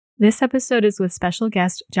This episode is with special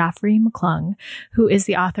guest Joffre McClung, who is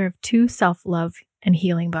the author of 2 self-love and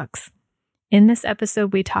healing books. In this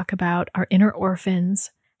episode, we talk about our inner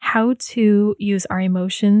orphans, how to use our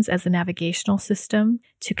emotions as a navigational system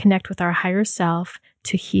to connect with our higher self,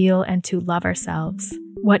 to heal and to love ourselves,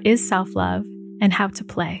 what is self-love, and how to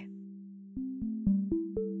play.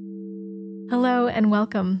 Hello and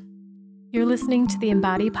welcome. You're listening to the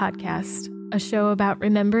Embody Podcast, a show about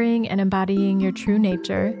remembering and embodying your true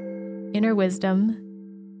nature, inner wisdom,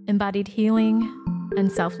 embodied healing,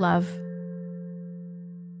 and self-love.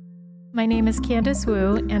 My name is Candace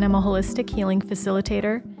Wu, and I'm a holistic healing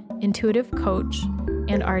facilitator, intuitive coach,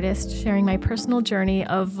 and artist sharing my personal journey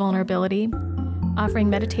of vulnerability, offering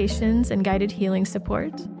meditations and guided healing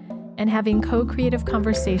support, and having co-creative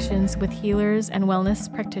conversations with healers and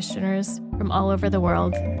wellness practitioners from all over the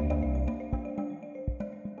world.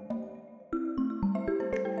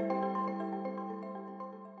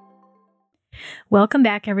 Welcome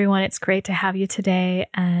back, everyone. It's great to have you today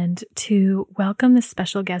and to welcome the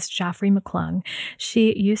special guest, Joffre McClung.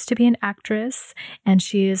 She used to be an actress, and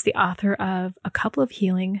she is the author of a couple of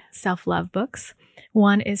healing self-love books.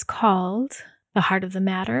 One is called The Heart of the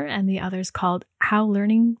Matter, and the other is called How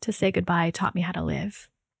Learning to Say Goodbye Taught Me How to Live.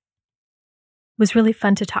 It was really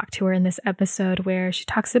fun to talk to her in this episode where she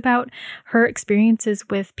talks about her experiences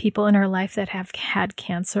with people in her life that have had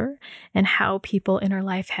cancer and how people in her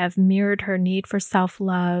life have mirrored her need for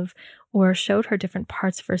self-love or showed her different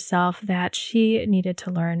parts of herself that she needed to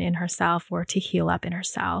learn in herself or to heal up in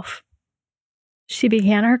herself. She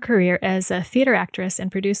began her career as a theater actress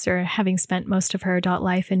and producer, having spent most of her adult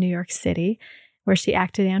life in New York City, where she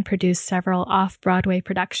acted and produced several off-Broadway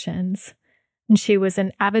productions. And she was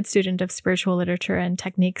an avid student of spiritual literature and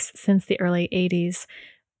techniques since the early 80s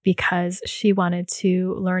because she wanted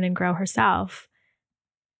to learn and grow herself.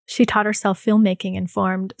 She taught herself filmmaking and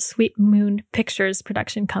formed Sweet Moon Pictures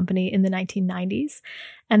production company in the 1990s,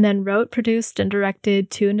 and then wrote, produced, and directed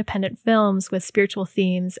 2 independent films with spiritual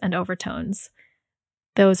themes and overtones.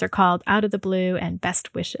 Those are called Out of the Blue and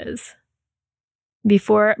Best Wishes.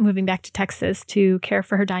 Before moving back to Texas to care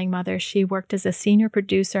for her dying mother, she worked as a senior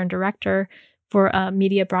producer and director for a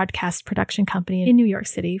media broadcast production company in New York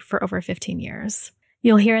City for over 15 years.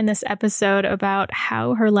 You'll hear in this episode about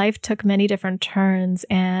how her life took many different turns,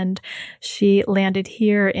 and she landed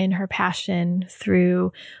here in her passion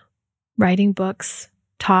through writing books,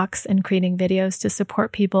 talks, and creating videos to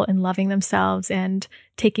support people in loving themselves and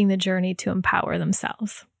taking the journey to empower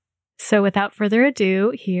themselves. So without further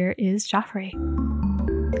ado, here is Joffre.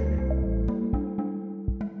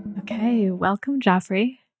 Okay, welcome,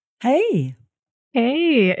 Joffre. Hey.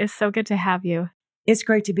 Hey, it's so good to have you. It's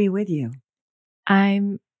great to be with you.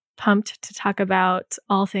 I'm pumped to talk about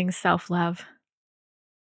all things self-love.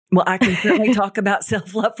 Well, I can certainly talk about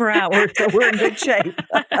self-love for hours, so we're in good shape.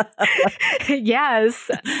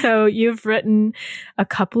 Yes. So you've written a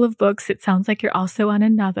couple of books. It sounds like you're also on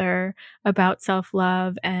another about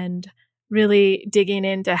self-love and really digging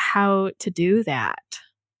into how to do that.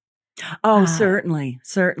 Oh, certainly.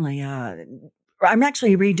 I'm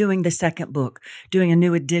actually redoing the second book, doing a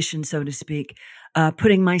new edition, so to speak,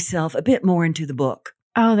 putting myself a bit more into the book.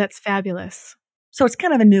 Oh, that's fabulous. So it's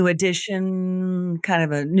kind of a new edition,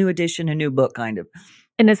 a new book, kind of.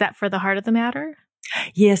 And is that for The Heart of the Matter?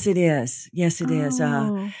 Yes, it is. Yes, it is.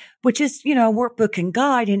 Which is, a workbook and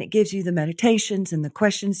guide, and it gives you the meditations and the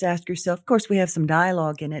questions to ask yourself. Of course, we have some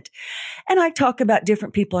dialogue in it. And I talk about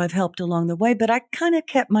different people I've helped along the way, but I kind of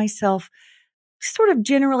kept myself sort of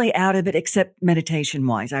generally out of it, except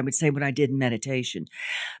meditation-wise. I would say what I did in meditation.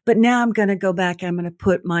 But now I'm going to go back. I'm going to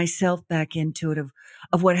put myself back into it of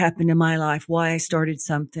what happened in my life, why I started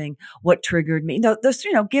something, what triggered me.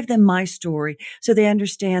 Give them my story so they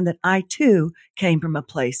understand that I too came from a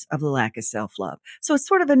place of the lack of self-love. So it's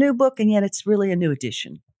sort of a new book, and yet it's really a new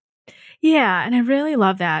edition. Yeah, and I really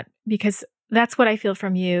love that because that's what I feel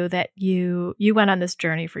from you, that you went on this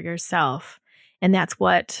journey for yourself, and that's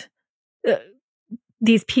what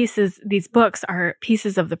these books are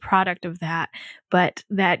pieces of the product of that, but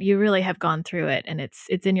that you really have gone through it, and it's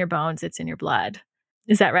in your bones, it's in your blood.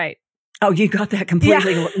 Is that right? Oh, you got that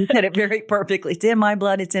completely. Yeah. You said it very perfectly. It's in my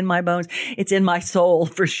blood. It's in my bones. It's in my soul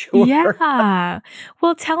for sure. Yeah.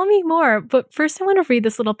 Well, tell me more. But first, I want to read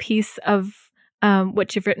this little piece of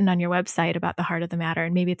what you've written on your website about the heart of the matter,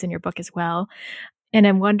 and maybe it's in your book as well. And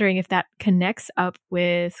I'm wondering if that connects up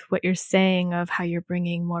with what you're saying of how you're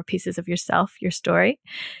bringing more pieces of yourself, your story.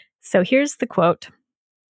 So here's the quote.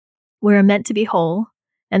 We're meant to be whole,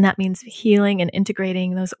 and that means healing and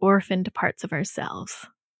integrating those orphaned parts of ourselves.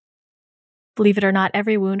 Believe it or not,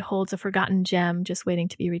 every wound holds a forgotten gem just waiting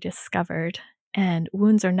to be rediscovered. And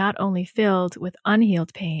wounds are not only filled with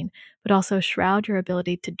unhealed pain, but also shroud your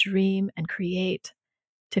ability to dream and create,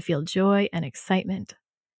 to feel joy and excitement,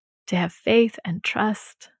 to have faith and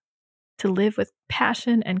trust, to live with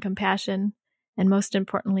passion and compassion, and most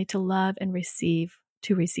importantly, to love and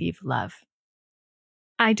to receive love.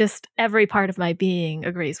 Every part of my being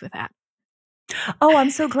agrees with that. Oh,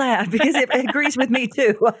 I'm so glad because it agrees with me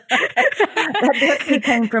too. That definitely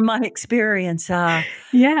came from my experience. Yeah.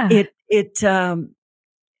 It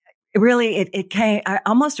came, I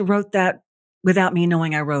almost wrote that without me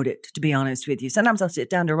knowing I wrote it, to be honest with you. Sometimes I'll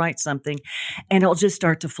sit down to write something and it'll just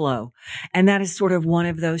start to flow. And that is sort of one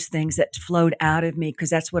of those things that flowed out of me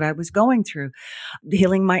because that's what I was going through,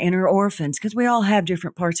 healing my inner orphans, because we all have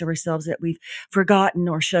different parts of ourselves that we've forgotten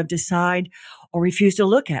or shoved aside or refused to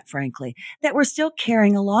look at, frankly, that we're still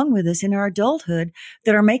carrying along with us in our adulthood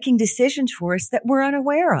that are making decisions for us that we're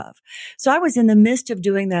unaware of. So I was in the midst of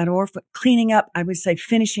doing that cleaning up, I would say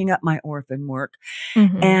finishing up my orphan work.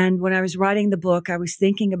 Mm-hmm. And when I was writing the book, I was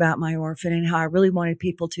thinking about my orphan and how I really wanted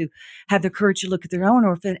people to have the courage to look at their own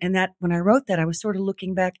orphan. And that when I wrote that, I was sort of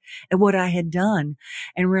looking back at what I had done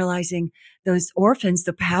and realizing those orphans,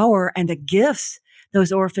 the power and the gifts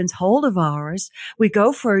those orphans hold of ours. We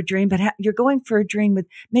go for a dream, but you're going for a dream with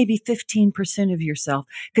maybe 15% of yourself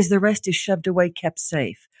because the rest is shoved away, kept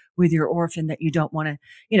safe with your orphan that you don't want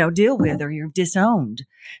to, deal with or you're disowned.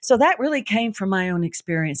 So that really came from my own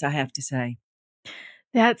experience, I have to say.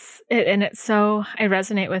 That's it. And I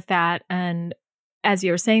resonate with that. And as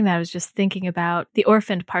you were saying that, I was just thinking about the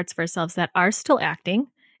orphaned parts of ourselves that are still acting.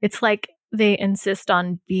 It's like they insist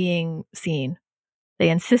on being seen. They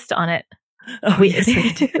insist on it. Oh, yes, they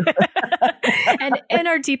do. and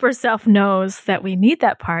our deeper self knows that we need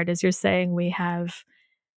that part. As you're saying, we have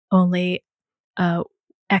only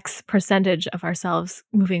X percentage of ourselves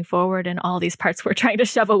moving forward, and all these parts we're trying to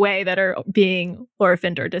shove away that are being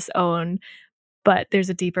orphaned or disowned. But there's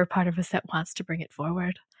a deeper part of us that wants to bring it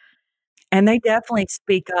forward. And they definitely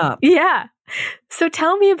speak up. Yeah. So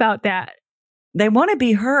tell me about that. They want to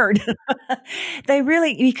be heard.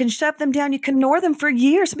 You can shove them down. You can ignore them for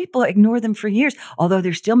years. People ignore them for years, although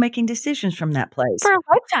they're still making decisions from that place. For a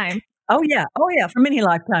lifetime. Oh, yeah. For many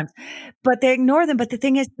lifetimes. But they ignore them. But the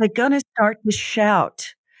thing is, they're going to start to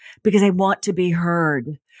shout because they want to be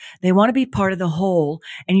heard. They want to be part of the whole,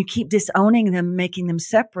 and you keep disowning them, making them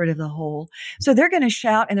separate of the whole. So they're going to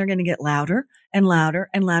shout and they're going to get louder and louder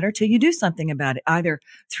and louder till you do something about it, either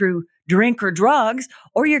through drink or drugs,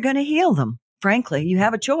 or you're going to heal them. Frankly, you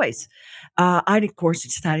have a choice. I, of course,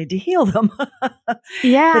 decided to heal them.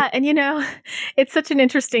 Yeah. And, it's such an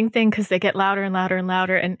interesting thing because they get louder and louder and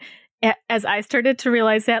louder. And as I started to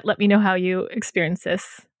realize that, let me know how you experience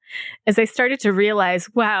this. As I started to realize,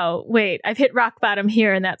 wow, wait, I've hit rock bottom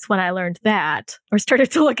here. And that's when I learned that, or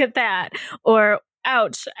started to look at that, or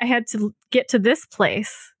ouch, I had to get to this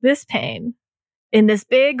place, this pain in this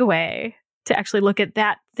big way to actually look at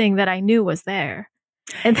that thing that I knew was there.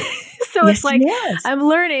 And so Yes, it's like, yes. I'm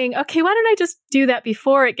learning, okay, why don't I just do that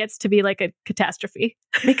before it gets to be like a catastrophe?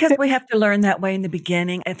 Because we have to learn that way in the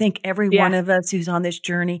beginning. I think every one of us who's on this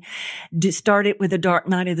journey started with a dark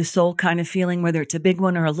night of the soul kind of feeling, whether it's a big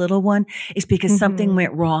one or a little one, is because something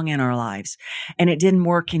went wrong in our lives and it didn't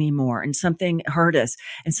work anymore and something hurt us.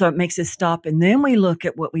 And so it makes us stop. And then we look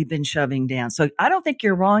at what we've been shoving down. So I don't think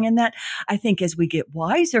you're wrong in that. I think as we get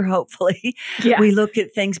wiser, hopefully, we look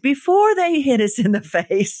at things before they hit us in the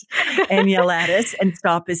face and yell at us and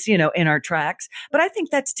stop us, in our tracks. But I think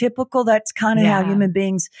that's typical. That's kind of how human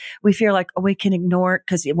beings, we feel like we can ignore it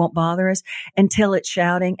because it won't bother us until it's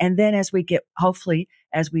shouting. And then as we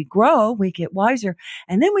grow, we get wiser.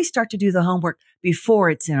 And then we start to do the homework before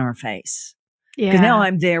it's in our face. Because now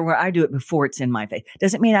I'm there where I do it before it's in my face.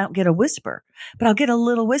 Doesn't mean I don't get a whisper, but I'll get a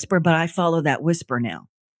little whisper, but I follow that whisper now.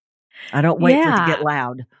 I don't wait for it to get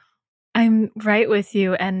loud. I'm right with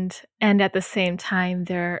you. And at the same time,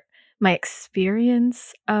 my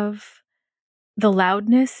experience of the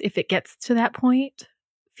loudness, if it gets to that point,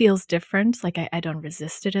 feels different. Like I don't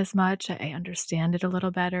resist it as much. I understand it a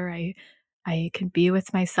little better. I can be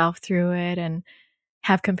with myself through it and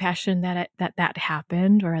have compassion that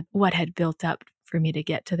happened or what had built up for me to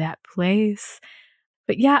get to that place.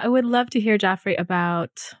 But I would love to hear, Joffre,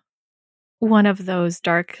 about one of those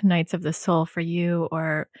dark nights of the soul for you,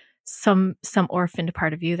 or some orphaned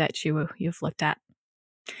part of you that you've looked at.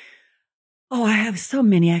 Oh, I have so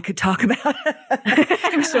many I could talk about.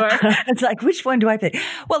 I'm sure. It's like, which one do I pick?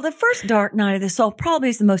 Well, the first dark night of the soul probably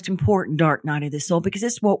is the most important dark night of the soul because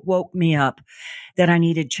it's what woke me up that I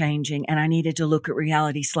needed changing and I needed to look at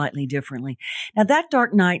reality slightly differently. Now, that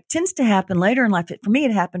dark night tends to happen later in life. For me,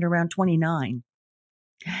 it happened around 29.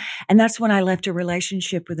 And that's when I left a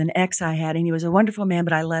relationship with an ex I had, and he was a wonderful man,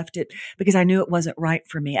 but I left it because I knew it wasn't right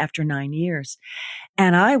for me after 9 years.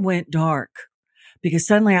 And I went dark because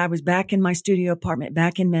suddenly I was back in my studio apartment,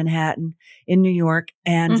 back in Manhattan, in New York,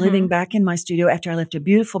 and living back in my studio after I left a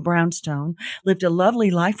beautiful brownstone, lived a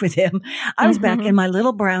lovely life with him. I was back in my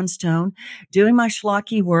little brownstone doing my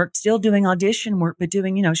schlocky work, still doing audition work, but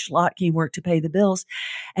doing, schlocky work to pay the bills.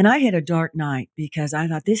 And I hit a dark night because I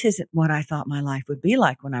thought this isn't what I thought my life would be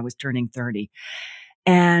like when I was turning 30.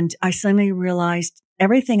 And I suddenly realized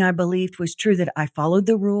everything I believed was true, that I followed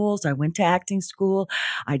the rules. I went to acting school.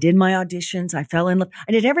 I did my auditions. I fell in love.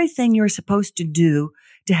 I did everything you're supposed to do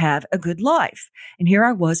to have a good life. And here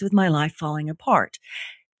I was with my life falling apart.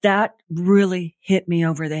 That really hit me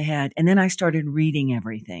over the head. And then I started reading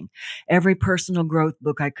everything, every personal growth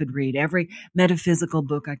book I could read, every metaphysical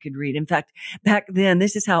book I could read. In fact, back then,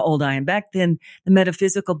 this is how old I am. Back then, the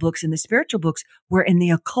metaphysical books and the spiritual books were in the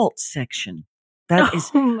occult section. That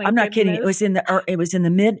is, I'm not kidding. It was in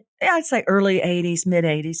the I'd say early 80s, mid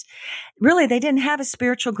 80s. Really, they didn't have a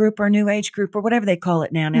spiritual group or a new age group or whatever they call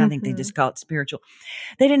it now. Now I think they just call it spiritual.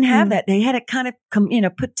 They didn't have that. They had it kind of,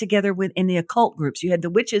 put together in the occult groups. You had the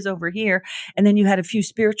witches over here, and then you had a few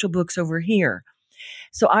spiritual books over here.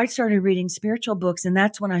 So I started reading spiritual books, and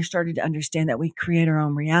that's when I started to understand that we create our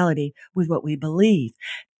own reality with what we believe.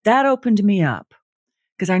 That opened me up,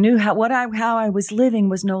 because I knew how I was living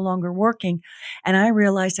was no longer working. And I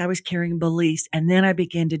realized I was carrying beliefs. And then I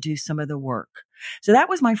began to do some of the work. So that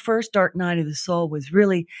was my first dark night of the soul, was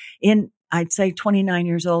really I'd say 29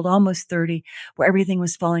 years old, almost 30, where everything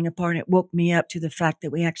was falling apart. And it woke me up to the fact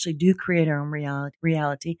that we actually do create our own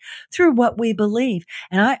reality through what we believe.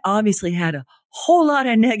 And I obviously had a whole lot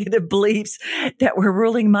of negative beliefs that were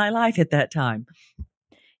ruling my life at that time.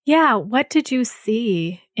 Yeah. What did you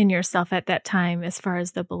see in yourself at that time as far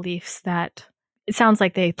as the beliefs that it sounds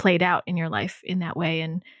like they played out in your life in that way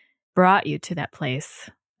and brought you to that place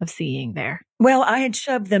of seeing there? Well, I had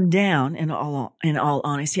shoved them down in all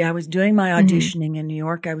honesty. I was doing my auditioning in New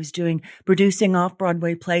York. I was producing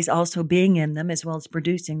off-Broadway plays, also being in them as well as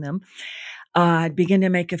producing them. I'd begin to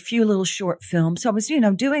make a few little short films. So I was,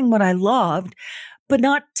 doing what I loved, but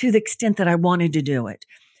not to the extent that I wanted to do it.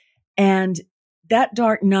 And that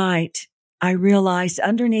dark night, I realized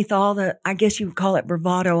underneath all the, I guess you would call it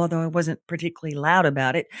bravado, although I wasn't particularly loud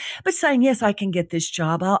about it, but saying, yes, I can get this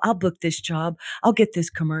job. I'll book this job. I'll get this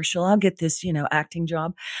commercial. I'll get this, acting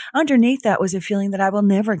job. Underneath that was a feeling that I will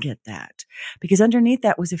never get that, because underneath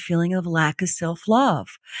that was a feeling of lack of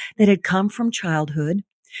self-love that had come from childhood,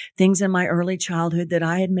 things in my early childhood that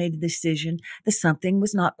I had made a decision that something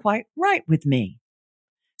was not quite right with me,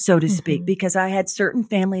 so to speak, because I had certain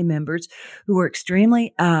family members who were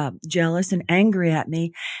extremely jealous and angry at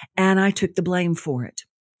me, and I took the blame for it.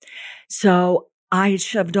 So I had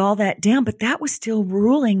shoved all that down, but that was still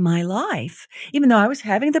ruling my life, even though I was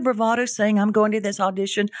having the bravado saying, I'm going to this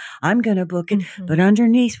audition, I'm going to book it. But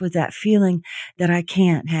underneath was that feeling that I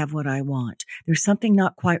can't have what I want. There's something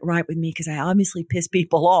not quite right with me, because I obviously piss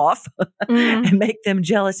people off and make them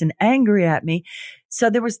jealous and angry at me. So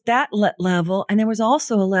there was that level. And there was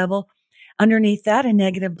also a level underneath that, a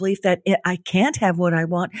negative belief that I can't have what I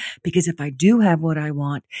want, because if I do have what I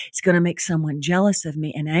want, it's going to make someone jealous of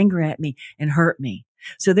me and angry at me and hurt me.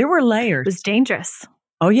 So there were layers. It was dangerous.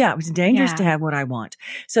 Oh, yeah. It was dangerous to have what I want.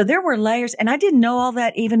 So there were layers. And I didn't know all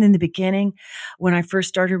that even in the beginning. When I first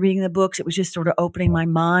started reading the books, it was just sort of opening my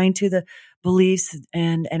mind to the beliefs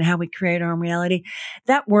and how we create our own reality.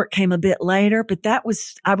 That work came a bit later, but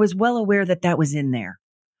I was well aware that was in there.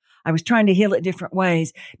 I was trying to heal it different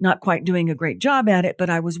ways, not quite doing a great job at it,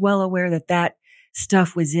 but I was well aware that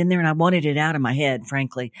stuff was in there, and I wanted it out of my head,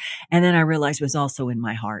 frankly. And then I realized it was also in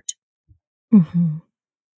my heart. And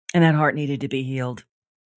that heart needed to be healed.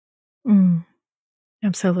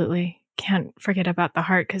 Absolutely. Can't forget about the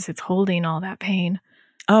heart, because it's holding all that pain.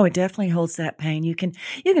 Oh, it definitely holds that pain. You can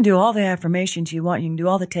do all the affirmations you want. You can do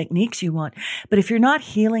all the techniques you want. But if you're not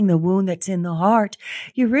healing the wound that's in the heart,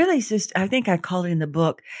 you really I think I call it in the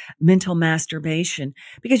book, mental masturbation,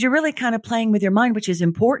 because you're really kind of playing with your mind, which is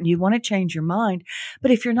important. You want to change your mind.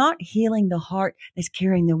 But if you're not healing the heart that's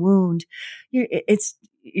carrying the wound,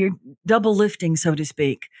 you're double lifting, so to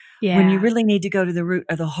speak. Yeah. When you really need to go to the root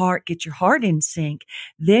of the heart, get your heart in sync,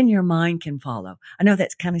 then your mind can follow. I know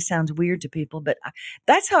that kind of sounds weird to people, but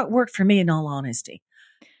that's how it worked for me, in all honesty.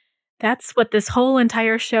 That's what this whole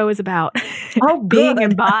entire show is about. Oh, being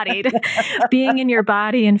embodied, being in your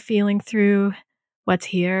body and feeling through what's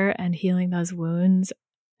here and healing those wounds.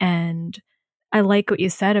 And I like what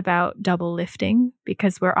you said about double lifting,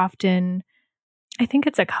 because we're often, I think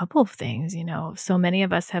it's a couple of things, so many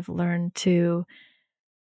of us have learned to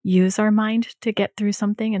use our mind to get through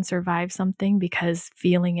something and survive something because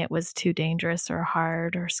feeling it was too dangerous or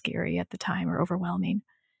hard or scary at the time or overwhelming.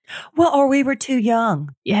 Well, or we were too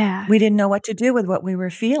young. Yeah. We didn't know what to do with what we were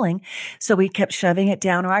feeling. So we kept shoving it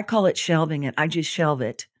down, or I call it shelving it. I just shelve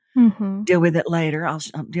it. Mm-hmm. Deal with it later. I'll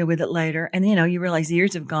deal with it later. And, you realize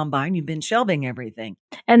years have gone by and you've been shelving everything.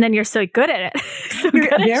 And then you're so good at it. You're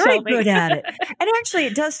very good at it. And actually,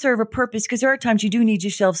 it does serve a purpose because there are times you do need to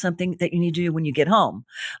shelve something that you need to do when you get home.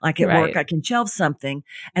 Like at work, I can shelve something.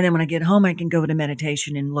 And then when I get home, I can go to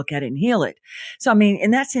meditation and look at it and heal it. So, I mean,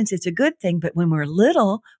 in that sense, it's a good thing. But when we're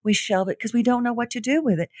little, we shelve it because we don't know what to do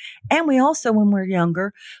with it. And we also, when we're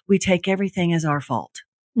younger, we take everything as our fault.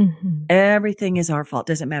 Mm-hmm. Everything is our fault.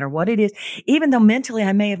 Doesn't matter what it is. Even though mentally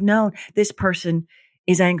I may have known this person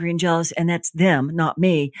is angry and jealous and that's them, not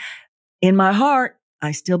me. In my heart,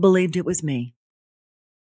 I still believed it was me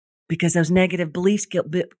because those negative beliefs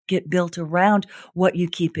get built around what you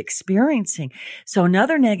keep experiencing. So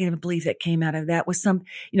another negative belief that came out of that was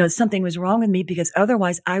something was wrong with me because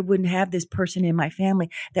otherwise I wouldn't have this person in my family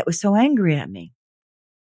that was so angry at me.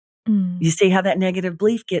 You see how that negative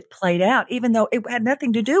belief get played out, even though it had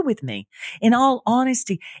nothing to do with me. In all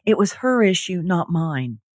honesty, it was her issue, not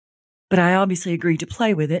mine. But I obviously agreed to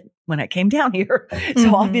play with it when I came down here.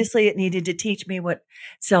 So obviously it needed to teach me what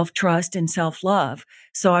self-trust and self-love.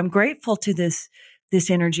 So I'm grateful to this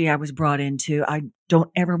energy I was brought into. I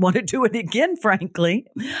don't ever want to do it again, frankly.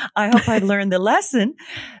 I hope I learned the lesson,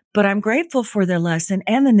 but I'm grateful for the lesson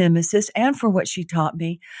and the Nemesis and for what she taught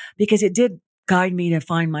me because it did guide me to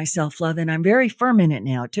find my self-love. And I'm very firm in it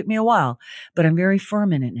now. It took me a while, but I'm very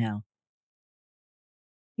firm in it now.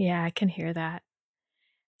 Yeah, I can hear that.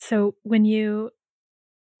 So when you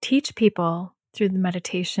teach people through the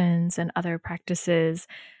meditations and other practices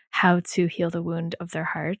how to heal the wound of their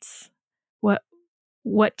hearts, what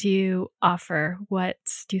do you offer? What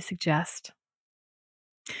do you suggest?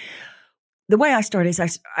 The way I start is I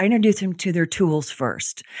introduce them to their tools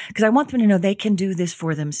first because I want them to know they can do this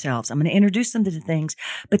for themselves. I'm going to introduce them to the things,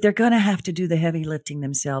 but they're going to have to do the heavy lifting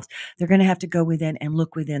themselves. They're going to have to go within and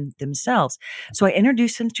look within themselves. So I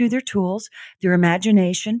introduce them to their tools, their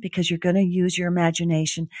imagination, because you're going to use your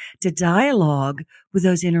imagination to dialogue with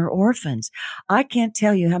those inner orphans. I can't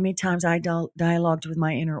tell you how many times I dialogued with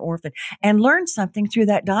my inner orphan and learned something through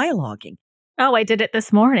that dialoguing. Oh, I did it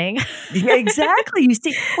this morning. Yeah, exactly. You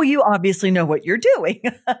see, well, you obviously know what you're doing.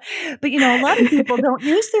 But, a lot of people don't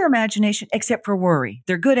use their imagination except for worry.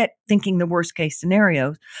 They're good at thinking the worst case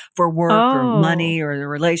scenarios for work or money or the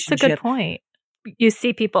relationship. That's a good point. You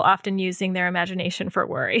see people often using their imagination for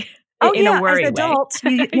worry. Oh, in yeah, a worry as adults.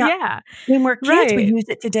 Yeah. When we're kids, we use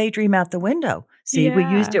it to daydream out the window. See, we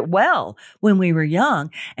used it well when we were young,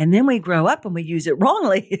 and then we grow up and we use it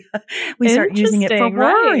wrongly. We start using it for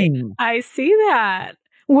worrying. Right. I see that.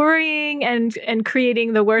 Worrying and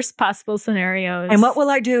creating the worst possible scenarios. And what will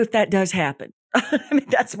I do if that does happen? I mean,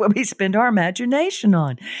 that's what we spend our imagination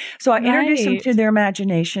on. So I introduce them to their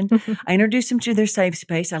imagination. I introduce them to their safe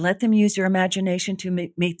space. I let them use their imagination to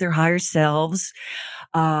meet their higher selves,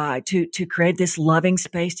 to create this loving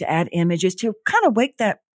space, to add images, to kind of wake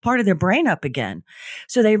that part of their brain up again.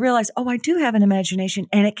 So they realize, oh, I do have an imagination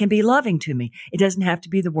and it can be loving to me. It doesn't have to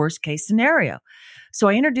be the worst case scenario. So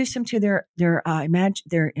I introduce them to their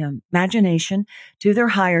imagination, to their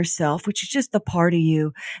higher self, which is just the part of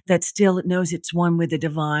you that still knows it's one with the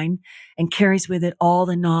divine and carries with it all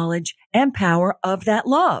the knowledge and power of that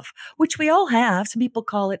love, which we all have. Some people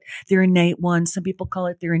call it their innate one. Some people call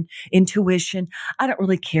it their intuition. I don't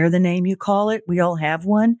really care the name you call it. We all have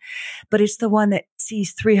one, but it's the one that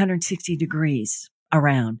sees 360 degrees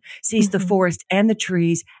around, sees the forest and the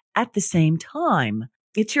trees at the same time.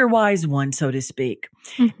 It's your wise one, so to speak.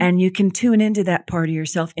 And you can tune into that part of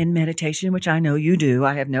yourself in meditation, which I know you do.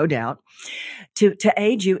 I have no doubt to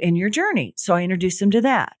aid you in your journey. So I introduce them to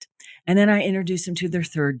that. And then I introduce them to their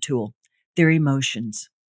third tool, their emotions.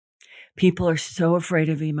 People are so afraid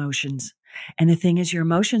of emotions. And the thing is, your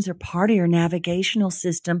emotions are part of your navigational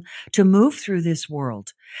system to move through this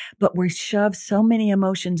world. But we shove so many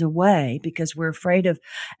emotions away because we're afraid of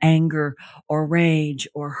anger or rage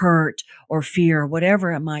or hurt or fear,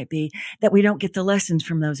 whatever it might be, that we don't get the lessons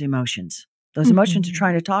from those emotions. Those emotions are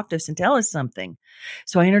trying to talk to us and tell us something.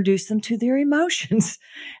 So I introduce them to their emotions.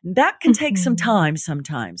 That can take some time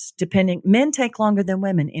sometimes, depending. Men take longer than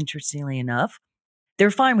women, interestingly enough. They're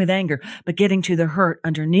fine with anger, but getting to the hurt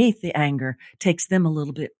underneath the anger takes them a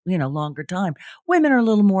little bit, longer time. Women are a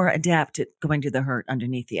little more adept at going to the hurt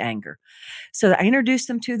underneath the anger. So I introduce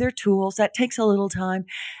them to their tools. That takes a little time.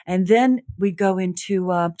 And then we go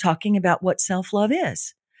into talking about what self-love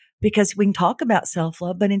is. because we can talk about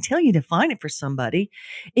self-love, but until you define it for somebody,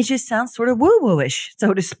 it just sounds sort of woo-woo-ish,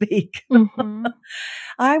 so to speak. Mm-hmm.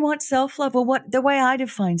 I want self-love. Well, the way I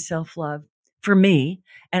define self-love for me,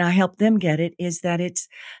 and I help them get it, is that it's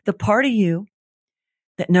the part of you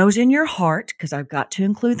that knows in your heart, because I've got to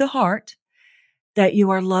include the heart, that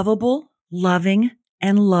you are lovable, loving,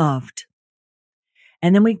 and loved.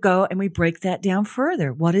 And then we go and we break that down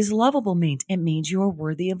further. What does lovable mean? It means you are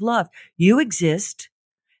worthy of love. You exist.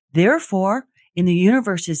 Therefore, in the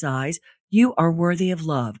universe's eyes, you are worthy of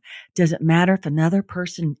love. Doesn't matter if another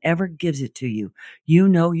person ever gives it to you. You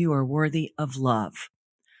know you are worthy of love.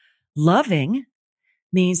 Loving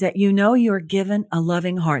means that you know you are given a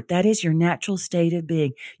loving heart. That is your natural state of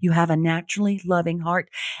being. You have a naturally loving heart.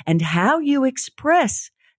 And how you express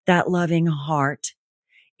that loving heart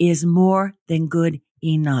is more than good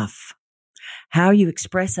enough. How you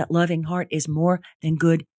express that loving heart is more than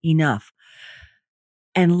good enough.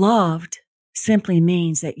 And loved simply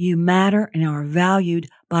means that you matter and are valued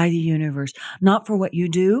by the universe, not for what you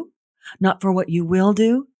do, not for what you will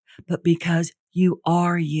do, but because you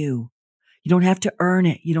are you. You don't have to earn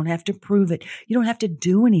it. You don't have to prove it. You don't have to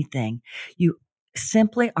do anything. You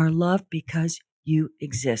simply are loved because you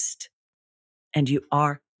exist and you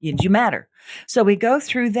matter. So we go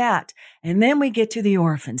through that and then we get to the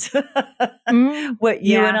orphans, what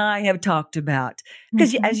you and I have talked about.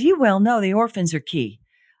 Because as you well know, the orphans are key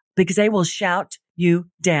because they will shout you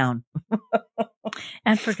down.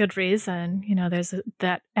 And for good reason. You know, there's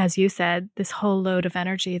that, as you said, this whole load of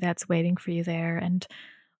energy that's waiting for you there, and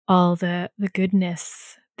all the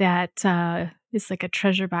goodness that is like a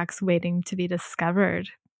treasure box waiting to be discovered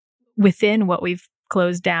within what we've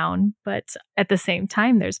closed down. But at the same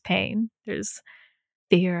time, there's pain, there's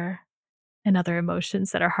fear, and other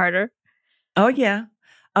emotions that are harder. Oh, yeah.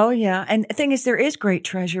 Oh, yeah. And the thing is, there is great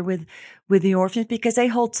treasure with the orphans because they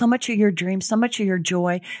hold so much of your dreams, so much of your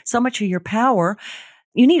joy, so much of your power.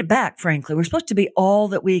 You need it back, frankly. We're supposed to be all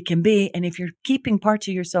that we can be. And if you're keeping parts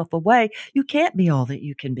of yourself away, you can't be all that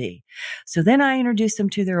you can be. So then I introduce them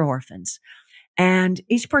to their orphans. And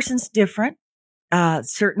each person's different.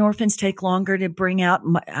 Certain orphans take longer to bring out.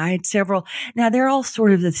 I had several. Now they're all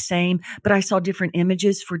sort of the same, but I saw different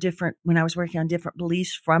images for when I was working on different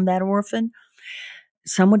beliefs from that orphan.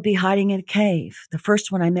 Some would be hiding in a cave. The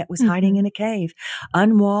first one I met was hiding in a cave,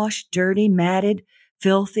 unwashed, dirty, matted,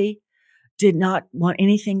 filthy, did not want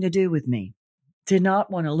anything to do with me, did not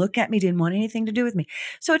want to look at me, didn't want anything to do with me.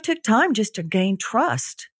 So it took time just to gain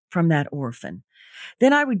trust from that orphan.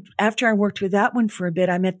 Then after I worked with that one for a bit,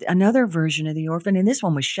 I met another version of the orphan, and this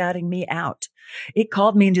one was shouting me out. It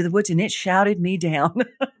called me into the woods and it shouted me down.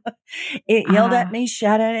 It yelled at me,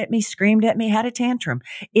 shouted at me, screamed at me, had a tantrum.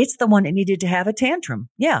 It's the one that needed to have a tantrum.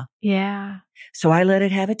 Yeah. Yeah. So I let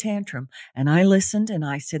it have a tantrum and I listened and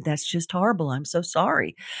I said, that's just horrible. I'm so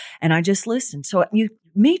sorry. And I just listened. So you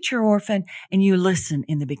meet your orphan and you listen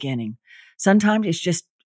in the beginning. Sometimes it's just,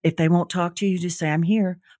 if they won't talk to you, you just say, I'm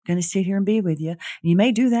here. I'm going to sit here and be with you. And you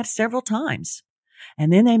may do that several times.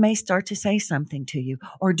 And then they may start to say something to you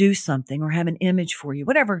or do something or have an image for you,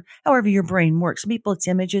 however your brain works. Some people it's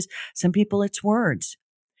images. Some people it's words.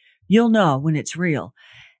 You'll know when it's real.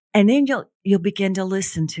 And then you'll begin to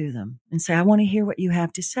listen to them and say, I want to hear what you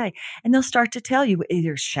have to say. And they'll start to tell you,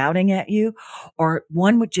 either shouting at you, or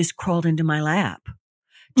one would just crawled into my lap,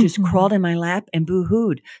 crawled in my lap and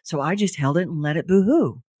boo-hooed. So I just held it and let it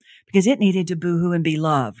boo-hoo because it needed to boo-hoo and be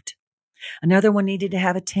loved. Another one needed to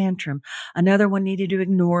have a tantrum. Another one needed to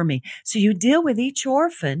ignore me. So you deal with each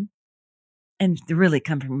orphan, and they really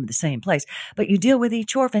come from the same place, but you deal with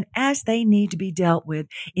each orphan as they need to be dealt with.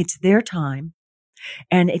 It's their time.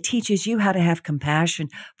 And it teaches you how to have compassion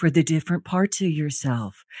for the different parts of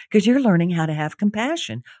yourself because you're learning how to have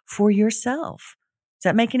compassion for yourself. Does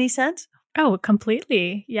that make any sense? Oh,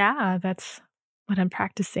 completely. Yeah, that's what I'm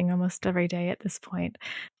practicing almost every day at this point.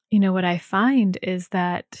 You know, what I find is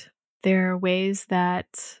that there are ways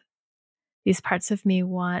that these parts of me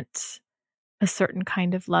want a certain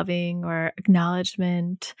kind of loving or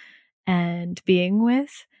acknowledgement and being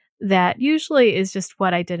with that usually is just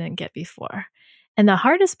what I didn't get before. And the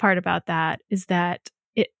hardest part about that is that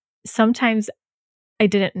sometimes I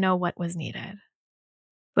didn't know what was needed.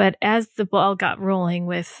 But as the ball got rolling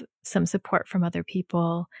with some support from other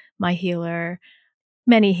people, my healer,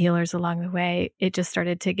 many healers along the way, it just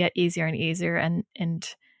started to get easier and easier.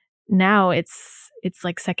 And now it's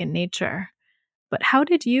like second nature. But how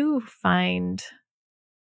did you find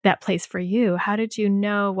that place for you? How did you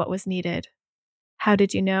know what was needed? How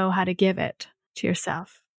did you know how to give it to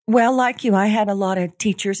yourself? Well, like you, I had a lot of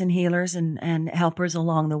teachers and healers and helpers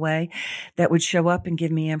along the way that would show up and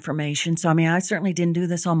give me information. So, I mean, I certainly didn't do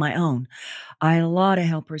this on my own. I had a lot of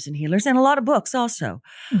helpers and healers and a lot of books also.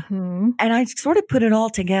 Mm-hmm. And I sort of put it all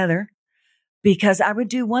together because I would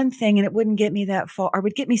do one thing and it wouldn't get me that far, or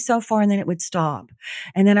would get me so far and then it would stop.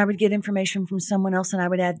 And then I would get information from someone else and I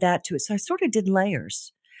would add that to it. So I sort of did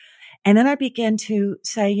layers. And then I began to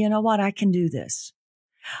say, you know what, I can do this.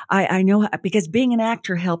 I know, because being an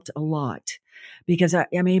actor helped a lot, because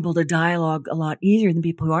I'm able to dialogue a lot easier than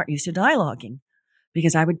people who aren't used to dialoguing,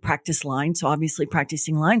 because I would practice lines. So obviously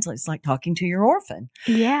practicing lines is like talking to your orphan.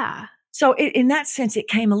 Yeah. So in that sense, it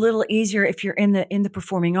came a little easier if you're in the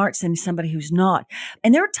performing arts than somebody who's not.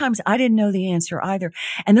 And there were times I didn't know the answer either.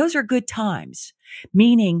 And those are good times,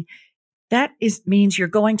 meaning means you're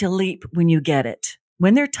going to leap when you get it.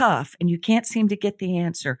 When they're tough and you can't seem to get the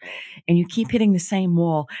answer and you keep hitting the same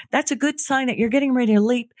wall, that's a good sign that you're getting ready to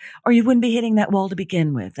leap, or you wouldn't be hitting that wall to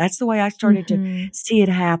begin with. That's the way I started to see it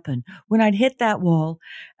happen. When I'd hit that wall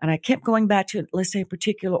and I kept going back to, let's say, a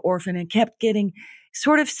particular orphan and kept getting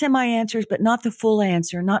sort of semi-answers, but not the full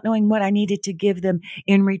answer, not knowing what I needed to give them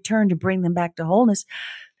in return to bring them back to wholeness,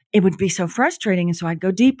 it would be so frustrating. And so I'd go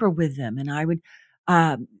deeper with them and I would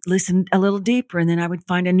listen a little deeper, and then I would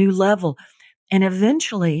find a new level. And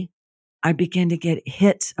eventually I began to get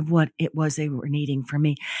hits of what it was they were needing from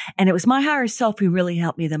me. And it was my higher self who really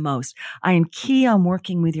helped me the most. I am key on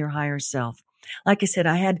working with your higher self. Like I said,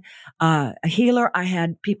 I had a healer. I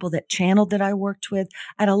had people that channeled that I worked with.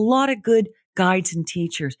 I had a lot of good guides and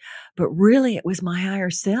teachers, but really it was my higher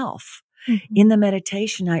self. In the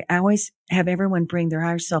meditation, I always have everyone bring their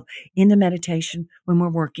higher self into meditation when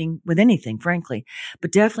we're working with anything, frankly,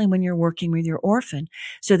 but definitely when you're working with your orphan,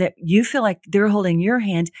 so that you feel like they're holding your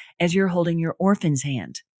hand as you're holding your orphan's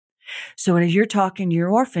hand. So as you're talking to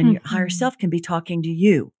your orphan, your higher self can be talking to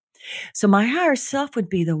you. So my higher self would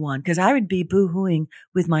be the one, because I would be boo-hooing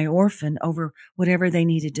with my orphan over whatever they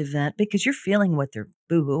needed to vent, because you're feeling what they're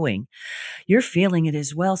boo-hooing. You're feeling it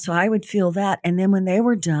as well. So I would feel that. And then when they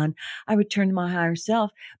were done, I would turn to my higher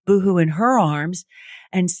self, boo-hoo in her arms.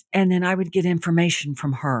 And then I would get information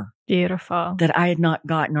from her. Beautiful. That I had not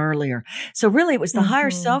gotten earlier. So really it was the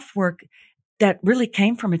higher self work that really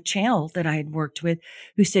came from a channel that I had worked with,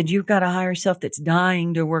 who said, you've got a higher self that's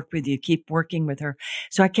dying to work with you. Keep working with her.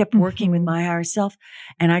 So I kept working with my higher self,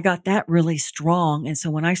 and I got that really strong. And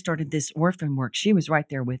so when I started this orphan work, she was right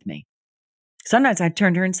there with me. Sometimes I'd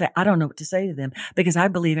turn to her and say, I don't know what to say to them, because I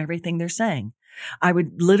believe everything they're saying.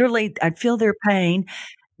 I'd feel their pain,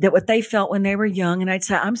 that what they felt when they were young. And I'd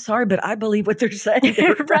say, I'm sorry, but I believe what they're saying.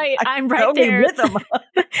 Right. I'm right there with them.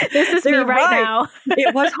 This is me right now.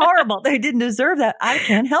 It was horrible. They didn't deserve that. I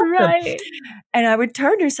can't help them. And I would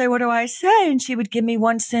turn to her and say, what do I say? And she would give me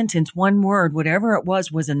one sentence, one word, whatever it was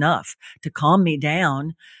enough to calm me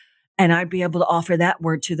down. And I'd be able to offer that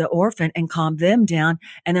word to the orphan and calm them down.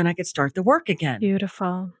 And then I could start the work again.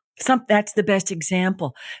 Beautiful. That's the best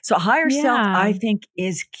example. So higher self, I think,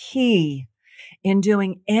 is key in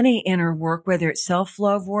doing any inner work, whether it's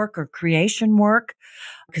self-love work or creation work,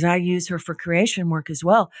 because I use her for creation work as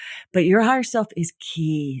well. But your higher self is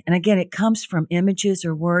key. And again, it comes from images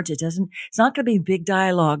or words. It's not going to be big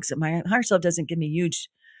dialogues. My higher self doesn't give me huge,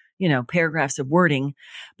 paragraphs of wording,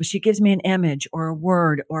 but she gives me an image or a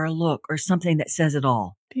word or a look or something that says it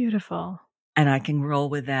all. Beautiful. And I can roll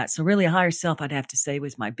with that. So really, a higher self, I'd have to say,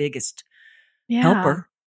 was my biggest helper.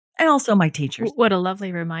 And also my teachers. What a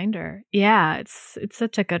lovely reminder. Yeah, it's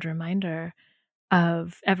such a good reminder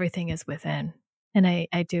of everything is within. And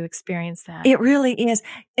I do experience that. It really is.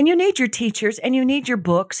 And you need your teachers, and you need your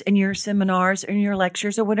books and your seminars and your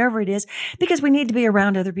lectures or whatever it is, because we need to be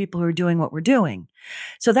around other people who are doing what we're doing.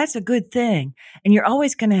 So that's a good thing. And you're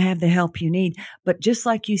always going to have the help you need. But just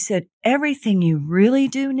like you said, everything you really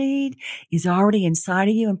do need is already inside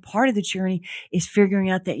of you. And part of the journey is figuring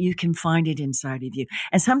out that you can find it inside of you.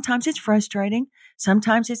 And sometimes it's frustrating.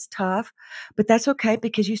 Sometimes it's tough, but that's okay,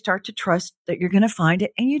 because you start to trust that you're going to find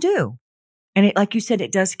it, and you do. And like you said,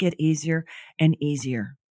 it does get easier and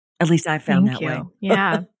easier. At least I found that way.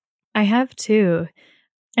 Yeah, I have too.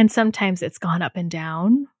 And sometimes it's gone up and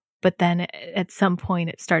down, but then at some point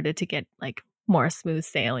it started to get like more smooth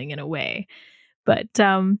sailing in a way. But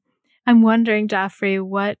I'm wondering, Joffre,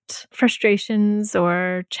 what frustrations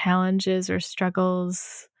or challenges or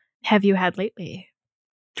struggles have you had lately?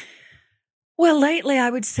 Well, lately I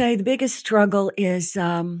would say the biggest struggle is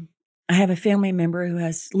I have a family member who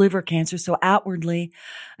has liver cancer. So outwardly,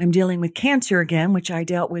 I'm dealing with cancer again, which I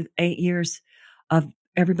dealt with 8 years of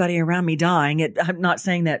everybody around me dying. I'm not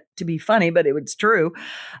saying that to be funny, but it was true.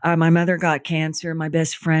 My mother got cancer. My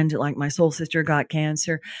best friend, like my soul sister, got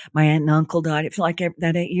cancer. My aunt and uncle died. It felt like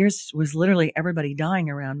that 8 years was literally everybody dying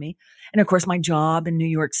around me. And of course, my job in New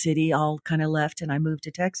York City all kind of left, and I moved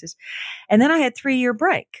to Texas. And then I had 3-year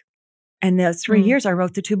break. And those 3 years, I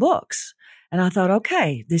wrote the 2 books. And I thought,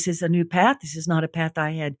 okay, this is a new path. This is not a path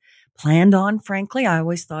I had planned on, frankly. I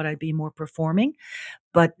always thought I'd be more performing,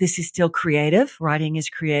 but this is still creative. Writing is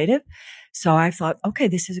creative. So I thought, okay,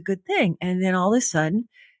 this is a good thing. And then all of a sudden,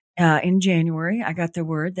 in January, I got the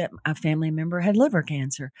word that a family member had liver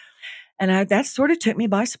cancer. And that sort of took me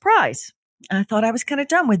by surprise. I thought I was kind of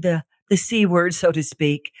done with the C word, so to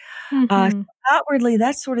speak. Outwardly,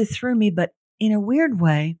 that sort of threw me, but in a weird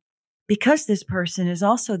way, because this person is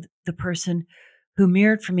also the person who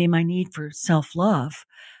mirrored for me my need for self-love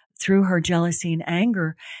through her jealousy and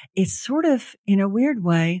anger, it's sort of, in a weird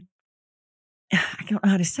way, I don't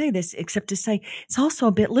know how to say this except to say it's also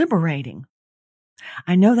a bit liberating.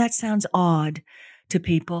 I know that sounds odd to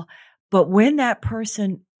people, but when that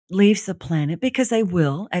person leaves the planet, because they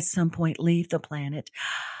will at some point leave the planet,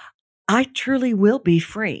 I truly will be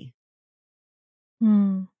free.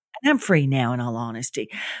 And I'm free now, in all honesty,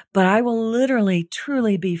 but I will literally,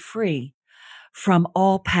 truly be free from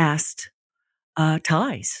all past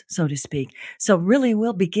ties, so to speak. So really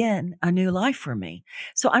will begin a new life for me.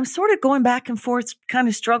 So I'm sort of going back and forth, kind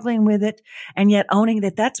of struggling with it, and yet owning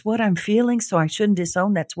that that's what I'm feeling. So I shouldn't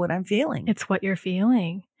disown that's what I'm feeling. It's what you're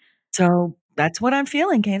feeling. So that's what I'm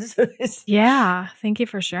feeling, Candace. Yeah. Thank you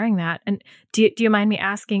for sharing that. And do you mind me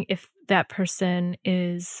asking if that person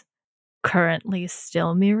is currently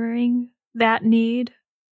still mirroring that need?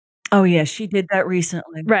 Oh, yeah. She did that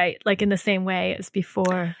recently. Right. Like in the same way as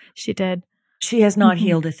before she did. She has not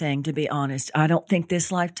healed a thing, to be honest. I don't think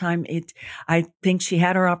this lifetime, I think she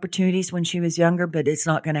had her opportunities when she was younger, but it's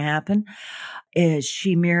not going to happen.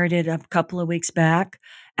 She mirrored it a couple of weeks back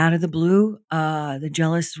out of the blue. The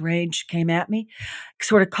jealous rage came at me,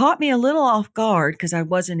 sort of caught me a little off guard because I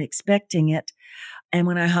wasn't expecting it. And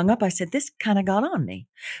when I hung up, I said, this kind of got on me.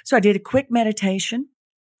 So I did a quick meditation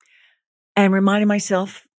and reminded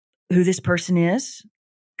myself who this person is,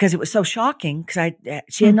 because it was so shocking, because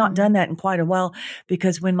she had not done that in quite a while,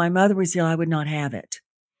 because when my mother was ill, I would not have it.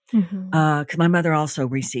 Because my mother also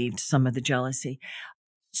received some of the jealousy.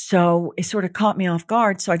 So it sort of caught me off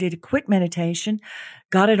guard. So I did a quick meditation,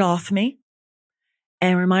 got it off me,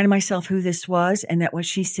 and reminded myself who this was, and that what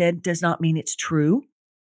she said does not mean it's true.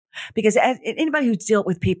 Because anybody who's dealt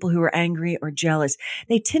with people who are angry or jealous,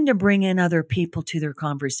 they tend to bring in other people to their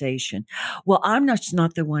conversation. Well, I'm not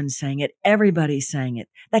the one saying it. Everybody's saying it.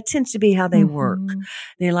 That tends to be how they work.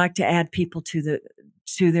 They like to add people to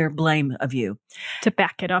their blame of you. To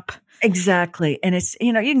back it up. Exactly. And it's,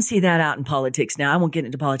 you can see that out in politics now. I won't get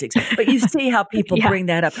into politics, but you see how people bring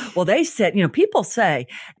that up. Well, they said, people say,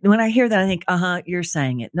 when I hear that, I think, you're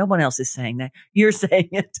saying it. No one else is saying that. You're saying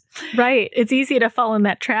it. Right. It's easy to fall in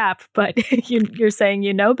that trap, but you're saying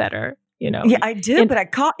you know better. Yeah, I do, but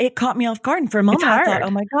it caught me off guard. And for a moment, I thought,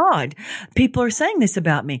 oh my God, people are saying this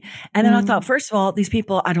about me. And then I thought, first of all, these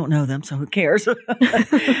people, I don't know them, so who cares? And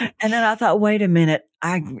then I thought, wait a minute,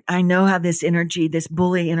 I know how this energy, this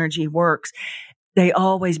bully energy works. They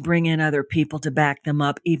always bring in other people to back them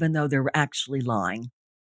up, even though they're actually lying.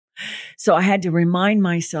 So I had to remind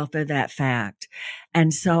myself of that fact.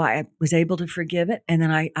 And so I was able to forgive it. And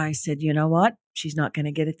then I said, you know what? She's not going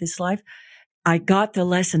to get it this life. I got the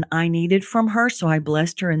lesson I needed from her, so I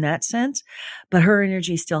blessed her in that sense. But her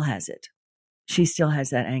energy still has it. She still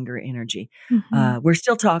has that anger energy. We're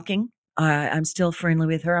still talking. I'm still friendly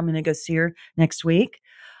with her. I'm going to go see her next week.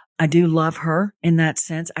 I do love her in that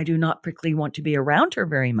sense. I do not particularly want to be around her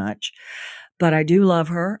very much, but I do love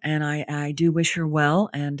her, and I do wish her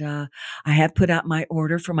well. And I have put out my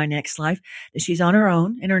order for my next life that she's on her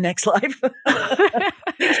own in her next life.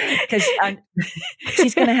 Because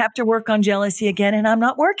she's going to have to work on jealousy again, and I'm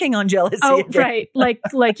not working on jealousy again. Right.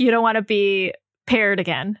 Like you don't want to be paired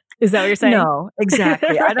again. Is that what you're saying? No,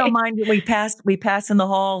 exactly. Right. I don't mind if we pass in the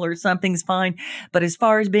hall or something's fine. But as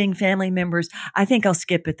far as being family members, I think I'll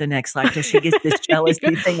skip it the next life till she gets this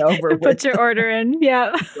jealousy thing over with. Put your order in.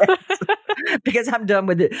 Yeah. Yes. Because I'm done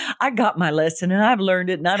with it. I got my lesson and I've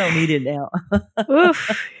learned it and I don't need it now.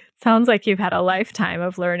 Oof. Sounds like you've had a lifetime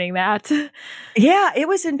of learning that. Yeah, it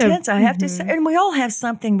was intense, I have to say. And we all have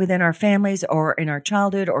something within our families or in our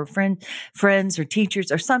childhood or friends or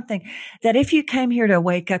teachers or something that if you came here to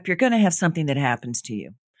wake up, you're going to have something that happens to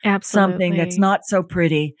you. Absolutely. Something that's not so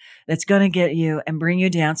pretty, that's going to get you and bring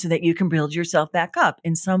you down so that you can build yourself back up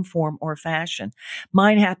in some form or fashion.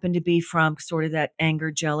 Mine happened to be from sort of that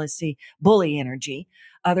anger, jealousy, bully energy.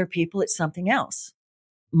 Other people, it's something else.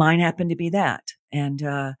 Mine happened to be that.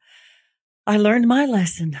 And, I learned my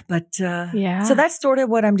lesson, but, so that's sort of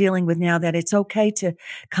what I'm dealing with now, that it's okay to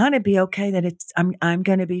kind of be okay that I'm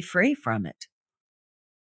going to be free from it.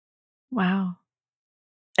 Wow.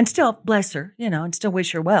 And still bless her, and still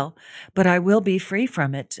wish her well, but I will be free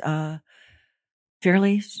from it,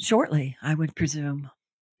 fairly shortly, I would presume.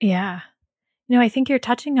 Yeah. I think you're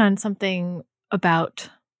touching on something about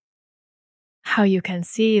how you can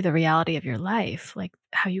see the reality of your life, like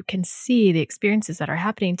how you can see the experiences that are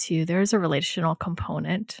happening to you. There's a relational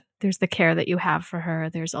component. There's the care that you have for her.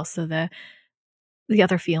 There's also the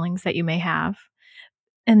other feelings that you may have.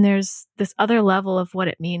 And there's this other level of what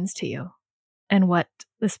it means to you and what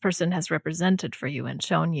this person has represented for you and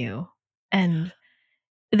shown you. And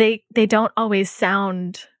they don't always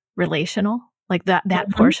sound relational. Like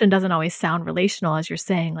that portion doesn't always sound relational, as you're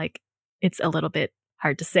saying. Like, it's a little bit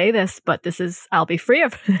hard to say this, but I'll be free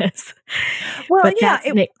of this. Well, but yeah,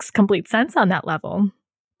 that makes complete sense on that level.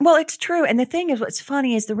 Well, it's true. And the thing is, what's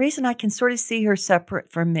funny is the reason I can sort of see her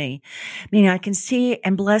separate from me, meaning I can see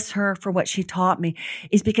and bless her for what she taught me,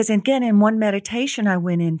 is because, again, in one meditation I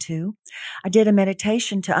went into, I did a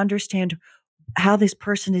meditation to understand how this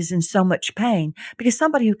person is in so much pain, because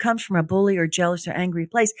somebody who comes from a bully or jealous or angry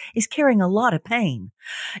place is carrying a lot of pain.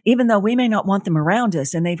 Even though we may not want them around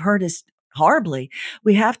us and they've hurt us horribly,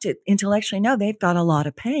 we have to intellectually know they've got a lot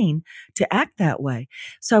of pain to act that way.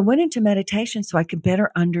 So I went into meditation so I could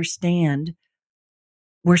better understand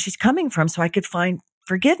where she's coming from, so I could find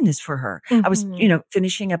forgiveness for her. I was,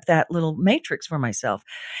 finishing up that little matrix for myself.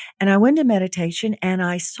 And I went to meditation and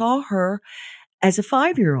I saw her as a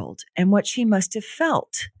 5-year-old and what she must have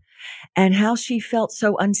felt and how she felt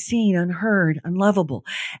so unseen, unheard, unlovable.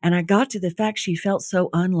 And I got to the fact she felt so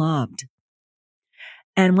unloved.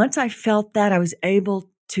 And once I felt that, I was able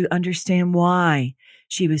to understand why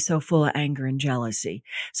she was so full of anger and jealousy.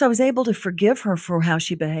 So I was able to forgive her for how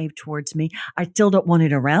she behaved towards me. I still don't want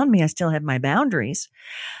it around me. I still have my boundaries,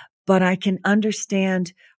 but I can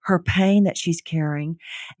understand her pain that she's carrying.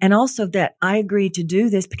 And also that I agreed to do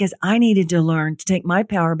this because I needed to learn to take my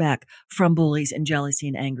power back from bullies and jealousy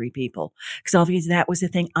and angry people. Because obviously that was the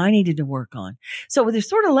thing I needed to work on. So there's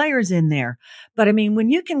sort of layers in there. But I mean, when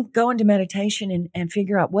you can go into meditation and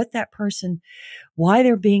figure out what that person, why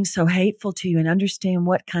they're being so hateful to you and understand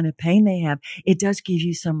what kind of pain they have, it does give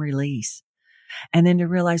you some release. And then to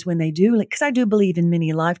realize when they do, because I do believe in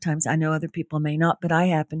many lifetimes, I know other people may not, but I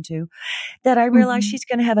happen to, that I realize she's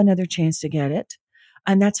going to have another chance to get it.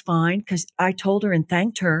 And that's fine, because I told her and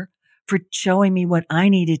thanked her for showing me what I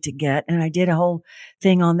needed to get. And I did a whole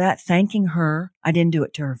thing on that, thanking her. I didn't do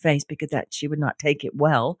it to her face because that she would not take it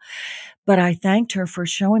well. But I thanked her for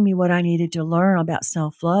showing me what I needed to learn about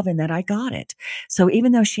self-love and that I got it. So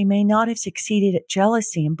even though she may not have succeeded at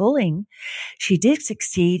jealousy and bullying, she did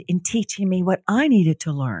succeed in teaching me what I needed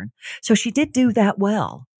to learn. So she did do that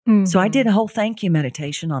well. So I did a whole thank you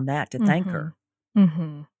meditation on that to thank her.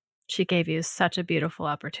 She gave you such a beautiful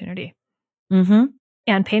opportunity.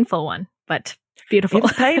 And painful one, but beautiful. It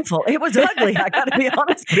was painful. It was ugly. I got to be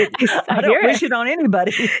honest with you. I don't wish it on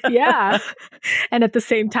anybody. Yeah. And at the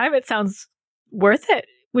same time, it sounds worth it,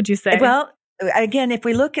 would you say? Well, again, if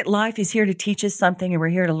we look at life is here to teach us something and we're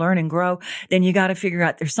here to learn and grow, then you got to figure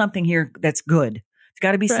out there's something here that's good. There's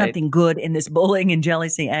got to be something good in this bullying and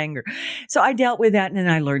jealousy, anger. So I dealt with that and then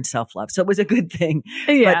I learned self-love. So it was a good thing.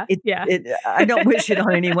 Yeah. But I don't wish it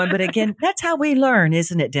on anyone. But again, that's how we learn,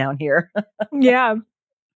 isn't it, down here? Yeah.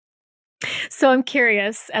 So I'm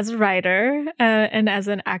curious, as a writer and as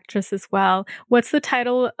an actress as well, what's the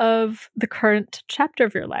title of the current chapter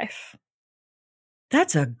of your life?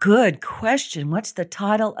 That's a good question. What's the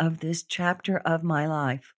title of this chapter of my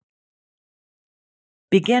life?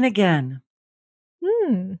 Begin Again.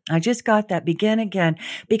 I just got that, begin again,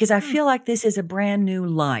 because I feel like this is a brand new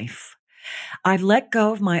life. I've let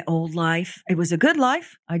go of my old life. It was a good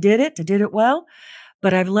life. I did it well.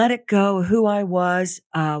 But I've let it go, who I was,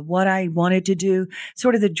 what I wanted to do,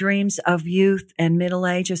 sort of the dreams of youth and middle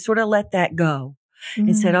age. I sort of let that go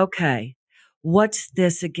and said, okay, what's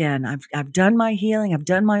this again? I've done my healing. I've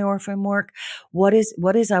done my orphan work. What is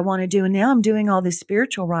I want to do? And now I'm doing all this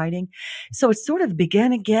spiritual writing. So it's sort of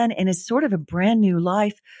begin again, and it's sort of a brand new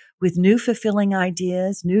life with new fulfilling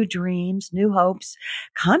ideas, new dreams, new hopes,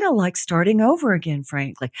 kind of like starting over again,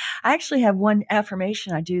 frankly. I actually have one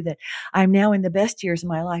affirmation I do that I'm now in the best years of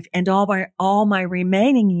my life, and all my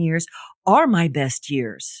remaining years are my best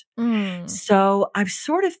years. So I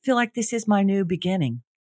sort of feel like this is my new beginning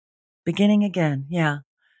again. Yeah.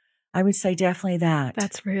 I would say definitely that.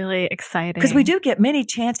 That's really exciting. Because we do get many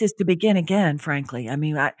chances to begin again, frankly. I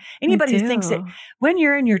mean, anybody who thinks that when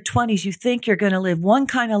you're in your 20s, you think you're going to live one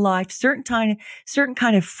kind of life, certain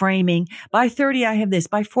kind of framing. By 30, I have this.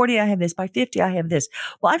 By 40, I have this. By 50, I have this.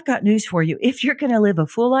 Well, I've got news for you. If you're going to live a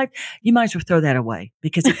full life, you might as well throw that away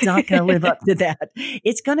because it's not going to live up to that.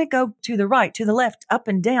 It's going to go to the right, to the left, up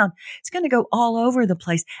and down. It's going to go all over the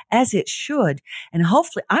place as it should. And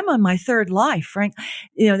hopefully I'm on my third life, Frank.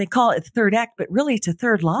 They call it the third act, but really it's a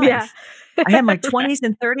third life. Yeah. I had my 20s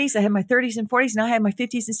and 30s. I had my 30s and 40s. Now I have my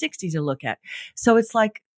 50s and 60s to look at. So it's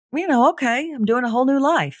like, okay, I'm doing a whole new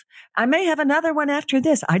life. I may have another one after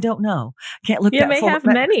this. I don't know. Can't look you that may forward, have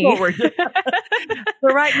many. forward.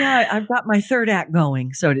 But right now I've got my third act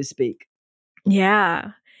going, so to speak.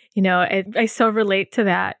 Yeah. I so relate to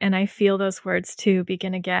that. And I feel those words too,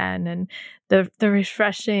 begin again. And the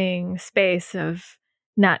refreshing space of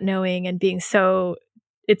not knowing and being so,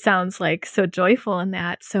 it sounds like so joyful in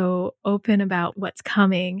that, so open about what's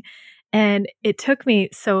coming. And it took me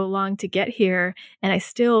so long to get here. And I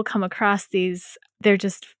still come across these, they're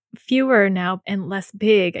just fewer now and less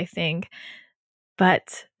big, I think.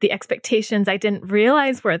 But the expectations I didn't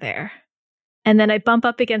realize were there. And then I bump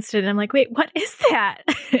up against it and I'm like, wait, what is that?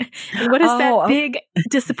 What is that big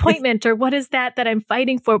disappointment? Or what is that I'm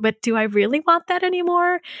fighting for? But do I really want that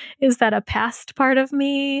anymore? Is that a past part of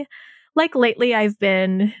me? Like lately I've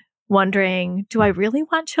been wondering, do I really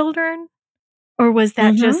want children? Or was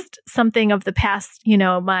that just something of the past,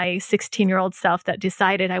 my 16-year-old self that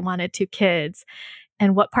decided I wanted 2 kids?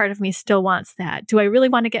 And what part of me still wants that? Do I really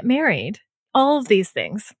want to get married? All of these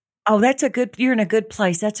things. Oh, you're in a good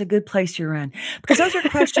place. That's a good place you're in. Because those are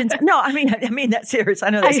questions. No, I mean, that's serious.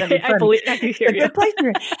 I know that's funny. I hear you. Good place you're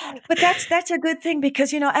in. But that's a good thing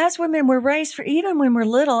because, as women, we're raised even when we're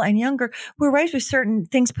little and younger, we're raised with certain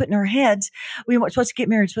things put in our heads. We're supposed to get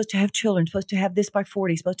married, supposed to have children, supposed to have this by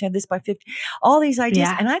 40, supposed to have this by 50, all these ideas.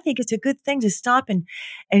 Yeah. And I think it's a good thing to stop and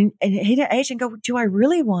hit an age and go, do I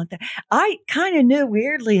really want that? I kind of knew,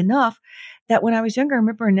 weirdly enough, that when I was younger, I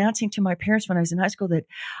remember announcing to my parents when I was in high school that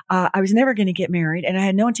I was never going to get married and I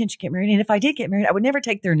had no intention to get married. And if I did get married, I would never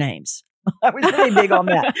take their names. I was really big on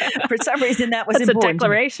that. For some reason, that was important. That's a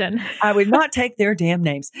declaration. I would not take their damn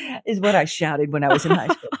names is what I shouted when I was in high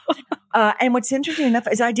school. And what's interesting enough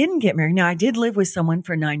is I didn't get married. Now, I did live with someone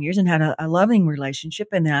for 9 years and had a loving relationship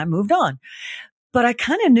and then I moved on. But I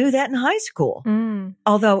kind of knew that in high school.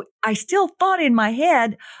 Although I still thought in my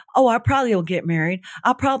head, I probably will get married.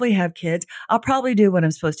 I'll probably have kids. I'll probably do what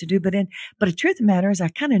I'm supposed to do. But the truth of the matter is I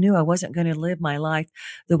kind of knew I wasn't going to live my life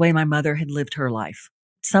the way my mother had lived her life.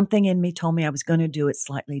 Something in me told me I was going to do it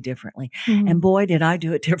slightly differently. And boy, did I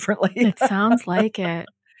do it differently. It sounds like it.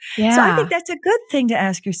 Yeah. So I think that's a good thing to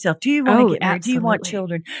ask yourself. Do you want to get married? Absolutely. Do you want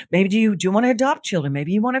children? Maybe do you want to adopt children?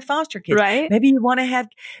 Maybe you want to foster kids. Right. Maybe you want to have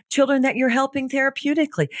children that you're helping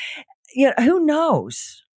therapeutically. Who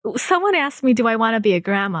knows? Someone asked me, do I want to be a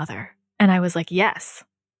grandmother? And I was like, yes.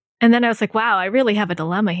 And then I was like, wow, I really have a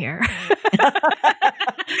dilemma here.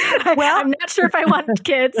 Well, I'm not sure if I want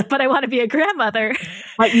kids, but I want to be a grandmother.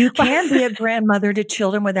 But you can be a grandmother to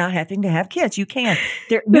children without having to have kids. You can.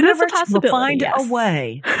 The universe will find a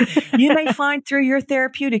way. You may find through your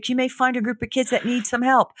therapeutics, you may find a group of kids that need some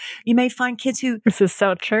help. You may find kids who... This is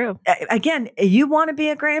so true. Again, you want to be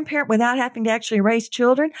a grandparent without having to actually raise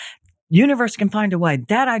children, universe can find a way.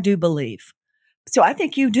 That I do believe. So I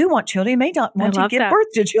think you do want children. You may not want to give birth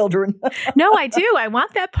to children. No, I do. I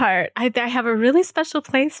want that part. I have a really special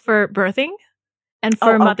place for birthing and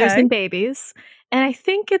for mothers and babies. And I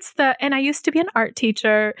think and I used to be an art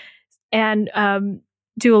teacher and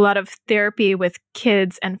do a lot of therapy with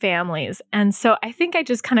kids and families. And so I think I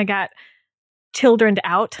just kind of got childrened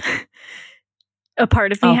out. A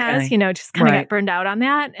part of me has, just kind of got burned out on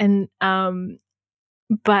that. And,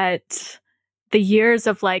 but the years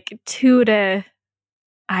of like 2 to,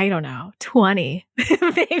 I don't know, 20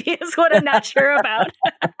 maybe is what I'm not sure about.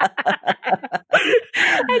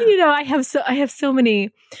 And I have so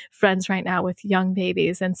many friends right now with young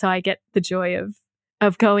babies, and so I get the joy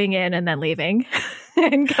of going in and then leaving.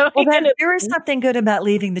 There is something good about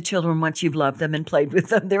leaving the children once you've loved them and played with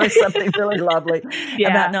them. There is something really lovely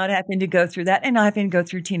about not having to go through that and not having to go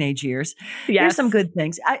through teenage years. Yes. There's some good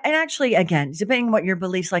things. And actually, again, depending on what your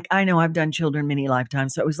beliefs, like I know I've done children many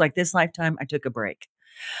lifetimes. So it was like this lifetime, I took a break.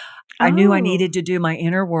 I knew I needed to do my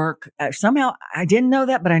inner work. Somehow I didn't know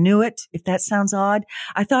that, but I knew it. If that sounds odd,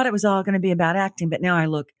 I thought it was all going to be about acting, but now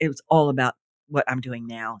it was all about what I'm doing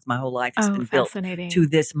now. My whole life has been built to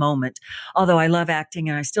this moment. Although I love acting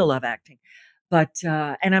and I still love acting,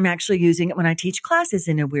 And I'm actually using it when I teach classes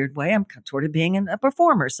in a weird way. I'm sort of being a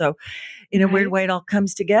performer. So in a weird way, it all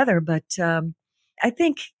comes together. But I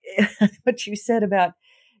think what you said about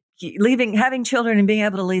having children and being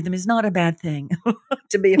able to leave them is not a bad thing,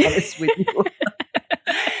 to be honest with you.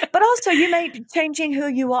 But also, changing who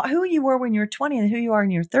you were when you were 20 and who you are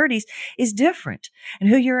in your 30s is different. And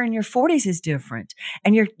who you are in your 40s is different.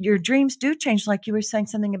 And your dreams do change. Like you were saying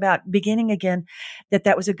something about beginning again,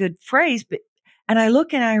 that was a good phrase. And I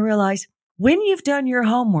look and I realize when you've done your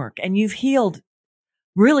homework and you've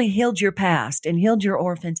really healed your past and healed your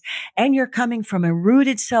orphans, and you're coming from a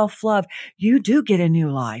rooted self-love, you do get a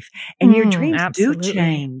new life and your dreams do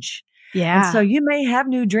change. Yeah. And so you may have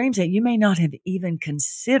new dreams that you may not have even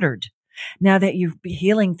considered. Now that you're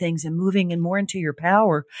healing things and moving and more into your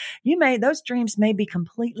power, those dreams may be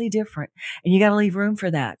completely different, and you got to leave room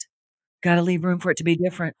for that. Got to leave room for it to be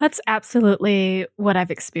different. That's absolutely what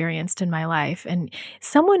I've experienced in my life. And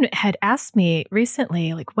someone had asked me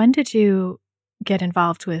recently, like, when did you get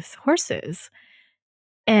involved with horses?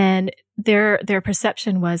 And their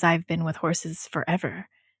perception was I've been with horses forever.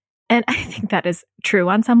 And I think that is true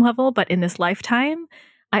on some level, but in this lifetime,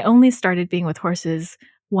 I only started being with horses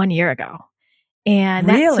 1 year ago. And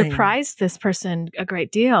that surprised this person a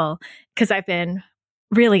great deal because I've been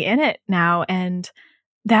really in it now. And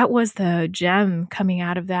that was the gem coming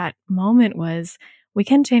out of that moment was we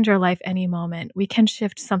can change our life any moment. We can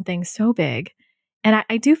shift something so big. And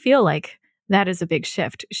I do feel like that is a big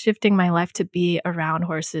shift, shifting my life to be around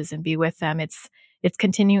horses and be with them. It's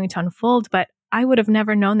continuing to unfold, but I would have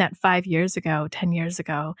never known that 5 years ago, 10 years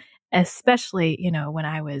ago, especially, when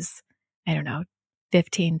I was,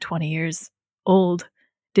 15, 20 years old,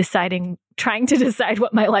 trying to decide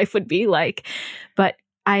what my life would be like. But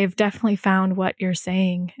I have definitely found what you're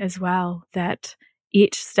saying as well, that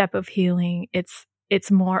each step of healing, it's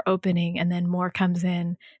more opening and then more comes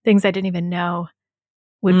in, things I didn't even know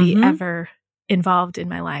would be ever involved in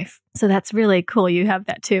my life. So that's really cool. You have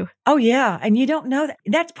that too. Oh yeah. And you don't know that.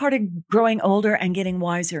 That's part of growing older and getting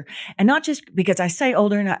wiser. And not just because I say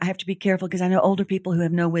older, and I have to be careful because I know older people who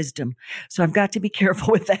have no wisdom. So I've got to be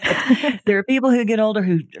careful with that. There are people who get older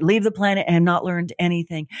who leave the planet and have not learned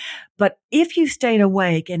anything. But if you stayed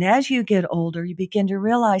awake and as you get older, you begin to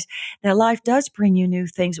realize that life does bring you new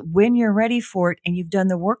things when you're ready for it and you've done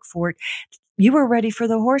the work for it. You were ready for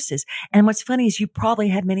the horses. And what's funny is you probably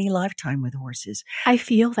had many lifetime with horses. I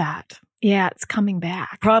feel that. Yeah, it's coming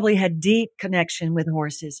back. Probably had deep connection with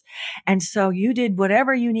horses. And so you did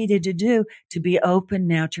whatever you needed to do to be open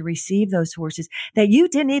now to receive those horses that you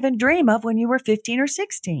didn't even dream of when you were 15 or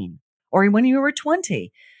 16 or when you were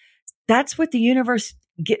 20. That's what the universe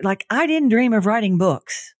I didn't dream of writing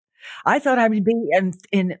books. I thought I would be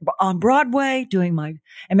on Broadway and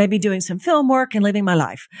maybe doing some film work and living my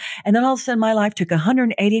life. And then all of a sudden my life took a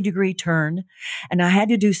 180-degree turn and I had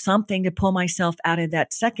to do something to pull myself out of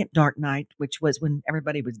that second dark night, which was when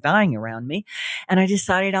everybody was dying around me. And I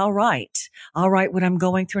decided I'll write what I'm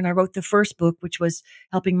going through. And I wrote the first book, which was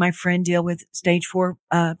helping my friend deal with stage 4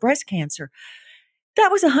 breast cancer. That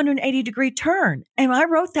was a 180-degree turn. And I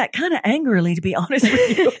wrote that kind of angrily, to be honest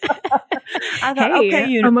with you. I thought,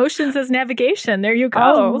 emotions as navigation. There you go.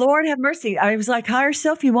 Oh, Lord have mercy. I was like, higher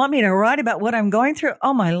self, you want me to write about what I'm going through?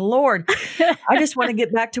 Oh, my Lord. I just want to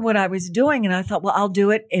get back to what I was doing. And I thought, well, I'll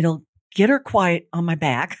do it. It'll get her quiet on my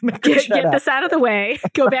back. Get this out of the way.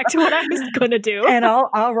 Go back to what I was going to do. And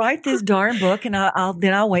I'll write this darn book and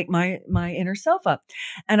I'll wake my inner self up.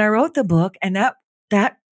 And I wrote the book and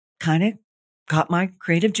that kind of got my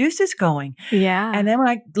creative juices going. Yeah. And then when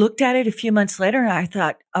I looked at it a few months later, I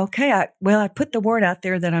thought, okay, I put the word out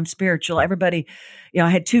there that I'm spiritual. Everybody, I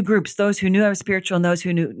had two groups, those who knew I was spiritual and those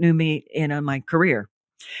who knew me in my career.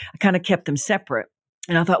 I kind of kept them separate.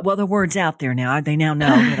 And I thought, well, the word's out there now. They now know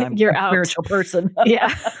that I'm a spiritual person.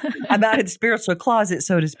 Yeah. I'm out in the spiritual closet,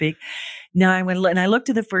 so to speak. Now I looked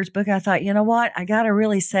at the first book. I thought, you know what? I got to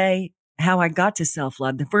really say how I got to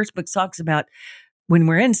self-love. The first book talks about when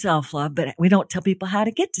we're in self-love, but we don't tell people how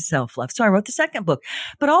to get to self-love. So I wrote the second book.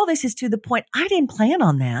 But all this is to the point, I didn't plan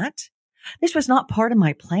on that. This was not part of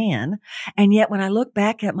my plan. And yet when I look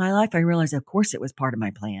back at my life, I realized, of course, it was part of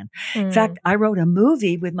my plan. In fact, I wrote a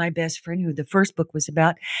movie with my best friend who the first book was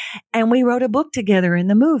about, and we wrote a book together in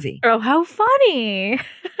the movie. Oh, how funny.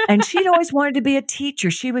 And she'd always wanted to be a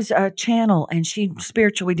teacher. She was a channel and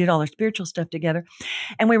spiritual. We did all our spiritual stuff together.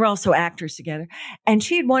 And we were also actors together. And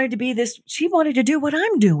she wanted to do what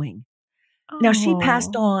I'm doing. Oh. Now she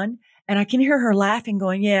passed on. And I can hear her laughing,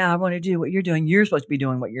 going, yeah, I want to do what you're doing. You're supposed to be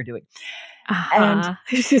doing what you're doing. And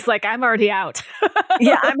she's like, I'm already out.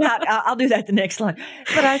 yeah, I'm out. I'll do that the next line.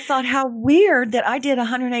 But I thought how weird that I did a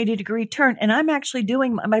 180-degree turn, and I'm actually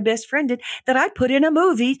doing my best friend did that I put in a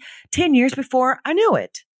movie 10 years before I knew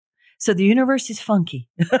it. So the universe is funky.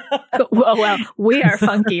 Well, we are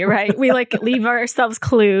funky, right? We like leave ourselves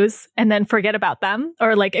clues and then forget about them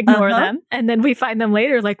or like ignore them. And then we find them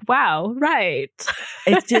later like, wow, right.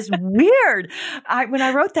 It's just weird. When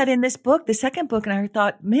I wrote that in this book, the second book, and I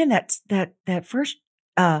thought, man, that first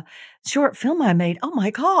short film I made, oh my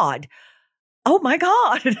God.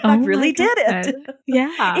 I really did it.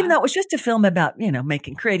 Yeah. Even though it was just a film about,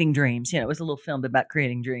 creating dreams. It was a little film about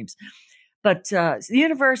creating dreams. But the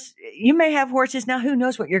universe, you may have horses now. Who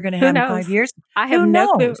knows what you're going to have in 5 years? I have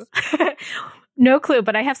no clue. No clue,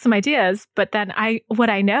 but I have some ideas. But then what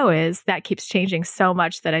I know is that keeps changing so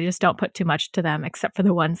much that I just don't put too much to them, except for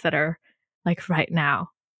the ones that are like right now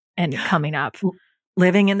and coming up.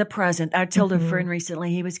 Living in the present. I told a friend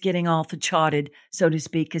recently he was getting all fachotted, so to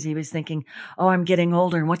speak, because he was thinking, oh, I'm getting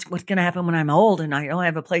older and what's going to happen when I'm old and I don't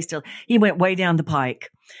have a place to. He went way down the pike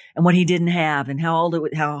and what he didn't have and how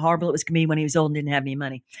horrible it was going to be when he was old and didn't have any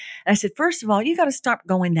money. And I said, first of all, you got to stop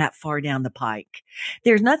going that far down the pike.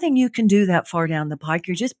 There's nothing you can do that far down the pike.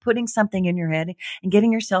 You're just putting something in your head and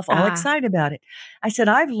getting yourself all excited about it. I said,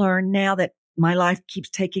 I've learned now that my life keeps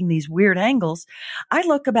taking these weird angles. I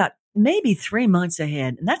look about maybe 3 months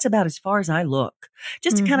ahead. And that's about as far as I look,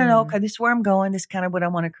 just to kind of know, okay, this is where I'm going. This is kind of what I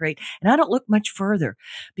want to create. And I don't look much further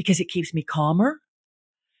because it keeps me calmer.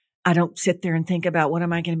 I don't sit there and think about what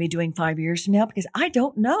am I going to be doing 5 years from now because I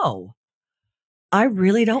don't know. I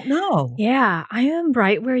really don't know. Yeah, I am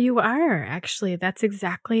right where you are. Actually, that's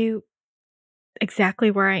exactly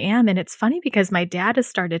where I am. And it's funny because my dad has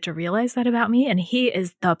started to realize that about me and he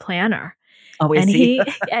is the planner. Oh, is and he?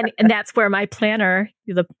 and that's where my planner,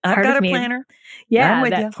 the part I've got of me, a planner. yeah,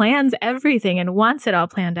 that plans everything and wants it all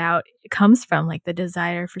planned out. It comes from like the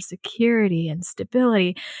desire for security and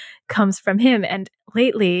stability comes from him. And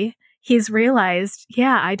lately he's realized,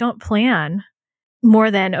 yeah, I don't plan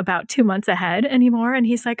more than about 2 months ahead anymore. And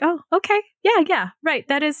he's like, oh, okay. Yeah. Right.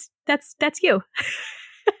 That's you.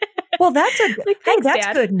 Well, that's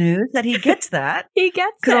Dad. good news that he gets that. He gets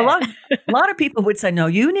it. Because a lot of people would say, no,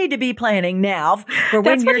 you need to be planning now for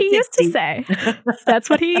when you're 60. Used to say. That's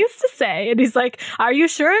what he used to say. And he's like, are you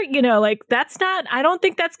sure? I don't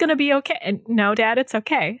think that's going to be okay. And no, Dad, it's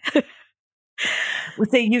okay. Well,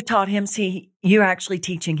 see, you taught him. See, you're actually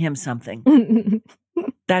teaching him something.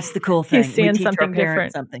 That's the cool thing. He's seeing something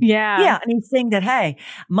different. Yeah. Yeah. And he's saying that, hey,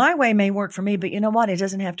 my way may work for me, but you know what? It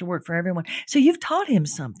doesn't have to work for everyone. So you've taught him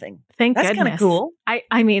something. Thank goodness. That's kind of cool.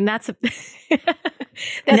 I mean, that's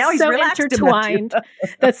now he's so relaxed intertwined.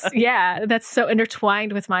 That's so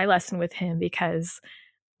intertwined with my lesson with him because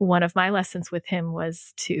one of my lessons with him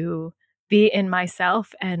was to be in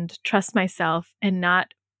myself and trust myself and not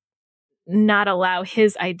allow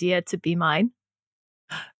his idea to be mine.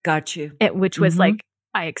 Got you. Which was like,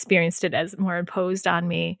 I experienced it as more imposed on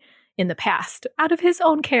me in the past out of his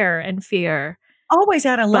own care and fear. Always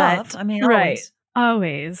out of love. I mean,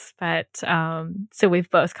 always. But so we've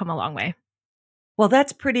both come a long way. Well,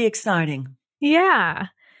 that's pretty exciting. Yeah.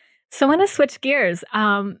 So I want to switch gears.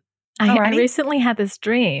 I recently had this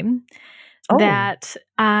dream that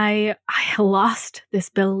I lost this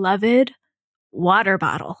beloved water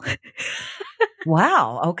bottle.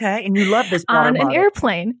 Wow. Okay. And you love this water bottle. On an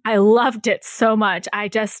airplane. I loved it so much. I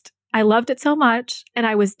loved it so much. And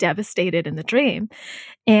I was devastated in the dream.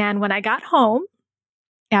 And when I got home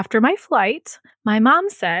after my flight, my mom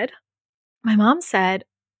said,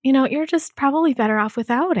 you're just probably better off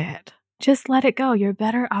without it. Just let it go. You're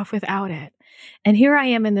better off without it. And here I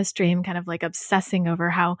am in this dream, kind of like obsessing over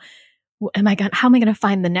how am I going to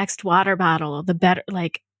find the next water bottle, the better,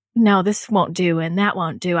 like, no, this won't do and that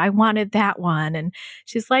won't do. I wanted that one. And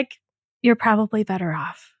she's like, you're probably better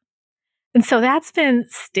off. And so that's been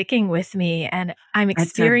sticking with me and I'm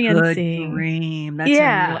experiencing. That's a good dream.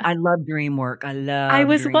 I love dream work. I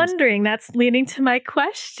was wondering, that's leading to my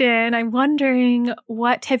question. I'm wondering,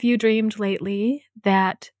 what have you dreamed lately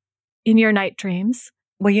that in your night dreams?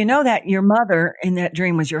 Well, you know that your mother in that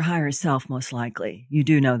dream was your higher self, most likely. You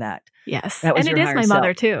do know that. Yes. That was and it is my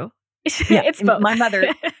mother too. Yeah, it's both. My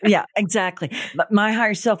mother. Yeah, exactly. But my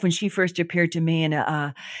higher self, when she first appeared to me,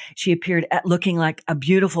 and she appeared looking like a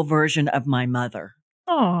beautiful version of my mother.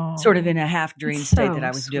 Oh, sort of in a half dream state that I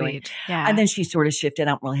was doing. Yeah. And then she sort of shifted. I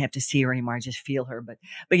don't really have to see her anymore. I just feel her. But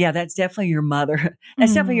yeah, that's definitely your mother.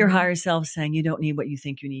 That's definitely your higher self saying you don't need what you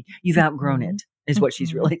think you need. You've outgrown it. is what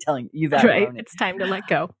she's really telling you. You've outgrown Right. it. It's time to let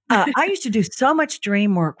go. I used to do so much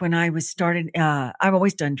dream work when I was started. I've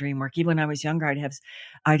always done dream work. Even when I was younger,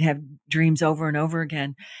 I'd have dreams over and over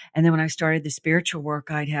again. And then when I started the spiritual work,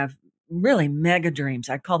 I'd have really mega dreams.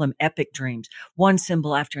 I'd call them epic dreams, one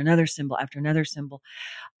symbol after another symbol after another symbol.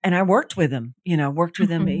 And I worked with them,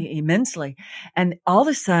 immensely. And all of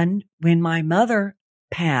a sudden, when my mother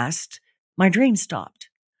passed, my dreams stopped.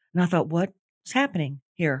 And I thought, what's happening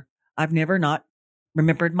here? I've never not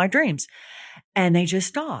remembered my dreams. And they just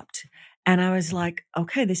stopped. And I was like,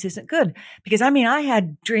 okay, this isn't good. Because I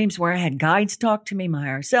had dreams where I had guides talk to me, my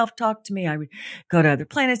higher self talk to me. I would go to other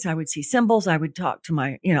planets. I would see symbols. I would talk to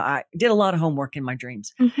I did a lot of homework in my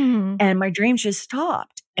dreams. Mm-hmm. And my dreams just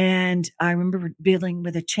stopped. And I remember dealing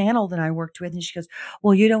with a channel that I worked with. And she goes,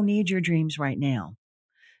 well, you don't need your dreams right now.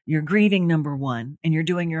 You're grieving, number one, and you're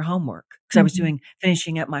doing your homework. Because I was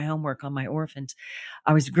finishing up my homework on my orphans.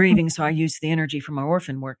 I was grieving, so I used the energy from my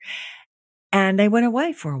orphan work. And they went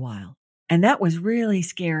away for a while. And that was really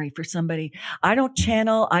scary for somebody. I don't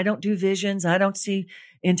channel. I don't do visions. I don't see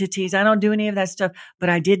entities. I don't do any of that stuff. But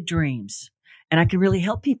I did dreams. And I could really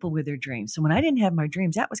help people with their dreams. So when I didn't have my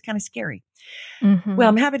dreams, that was kind of scary. Mm-hmm. Well,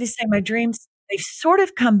 I'm happy to say my dreams, they've sort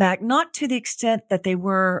of come back, not to the extent that they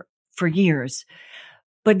were for years.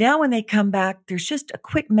 But now when they come back, there's just a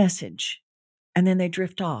quick message. And then they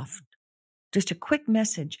drift off. Just a quick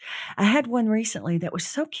message. I had one recently that was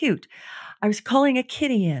so cute. I was calling a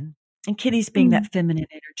kitty in, and kitties being that feminine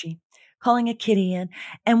energy, calling a kitty in.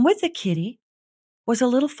 And with the kitty was a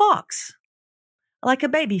little fox, like a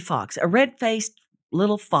baby fox, a red-faced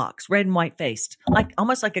little fox, red and white faced,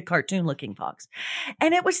 almost like a cartoon looking fox.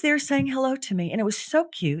 And it was there saying hello to me. And it was so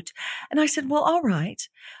cute. And I said, well, all right.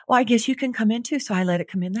 Well, I guess you can come in too. So I let it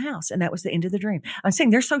come in the house. And that was the end of the dream. I'm saying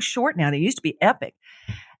they're so short now. They used to be epic.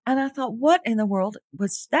 And I thought, what in the world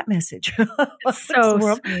was that message?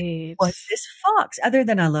 So sweet. Was this fox? Other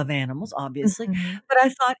than I love animals, obviously. But I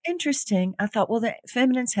thought, interesting. I thought, well, the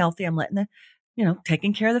feminine's healthy. I'm letting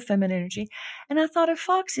taking care of the feminine energy. And I thought a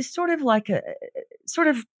fox is sort of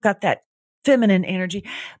got that feminine energy,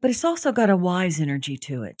 but it's also got a wise energy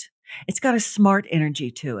to it. It's got a smart energy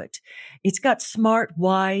to it. It's got smart,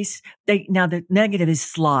 wise. Now the negative is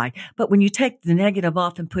sly, but when you take the negative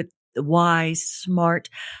off and put the wise, smart,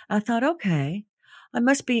 I thought, okay, I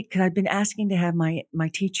must be, because I've been asking to have my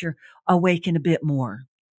teacher awaken a bit more.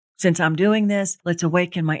 Since I'm doing this, let's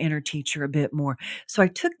awaken my inner teacher a bit more. So I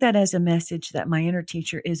took that as a message that my inner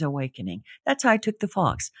teacher is awakening. That's how I took the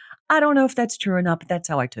fox. I don't know if that's true or not, but that's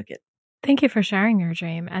how I took it. Thank you for sharing your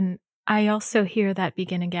dream. And I also hear that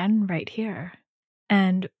begin again right here.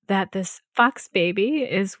 And that this fox baby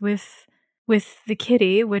is with the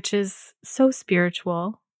kitty, which is so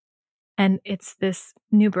spiritual. And it's this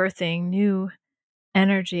new birthing, new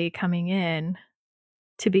energy coming in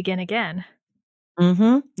to begin again.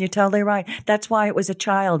 You're totally right. That's why it was a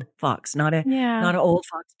child fox, not an old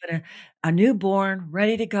fox, but a newborn,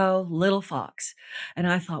 ready to go little fox. And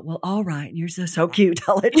I thought, well, all right, you're so cute.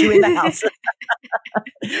 I'll let you in the house,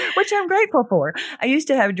 which I'm grateful for. I used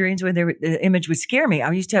to have dreams where the image would scare me.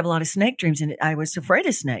 I used to have a lot of snake dreams, and I was afraid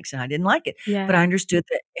of snakes, and I didn't like it. Yeah. But I understood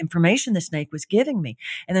the information the snake was giving me.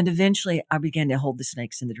 And then eventually I began to hold the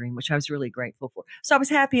snakes in the dream, which I was really grateful for. So I was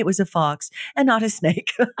happy it was a fox and not a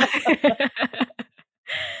snake.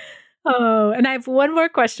 Oh, and I have one more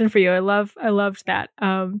question for you. I loved that.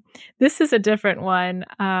 This is a different one.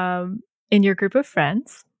 In your group of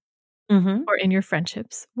friends or in your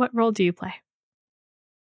friendships, what role do you play?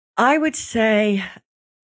 I would say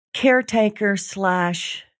caretaker /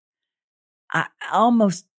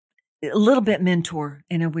 almost a little bit mentor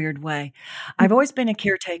in a weird way. I've always been a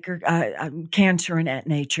caretaker. I'm Cancer and at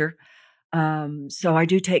nature. So I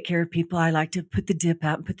do take care of people. I like to put the dip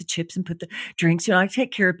out and put the chips and put the drinks. I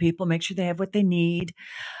take care of people, make sure they have what they need.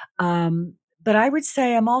 But I would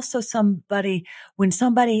say I'm also somebody, when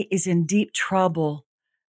somebody is in deep trouble,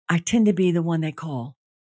 I tend to be the one they call.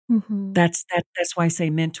 That's why I say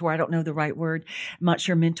mentor. I don't know the right word. I'm not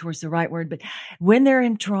sure mentor is the right word, but when they're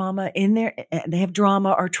in trauma, they have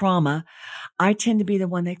drama or trauma, I tend to be the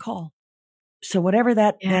one they call. So whatever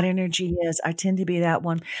that energy is, I tend to be that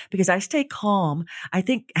one because I stay calm. I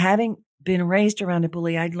think having been raised around a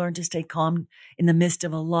bully, I'd learned to stay calm in the midst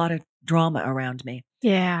of a lot of drama around me.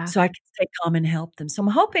 Yeah. So I can stay calm and help them. So I'm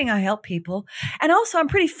hoping I help people. And also I'm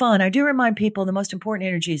pretty fun. I do remind people the most important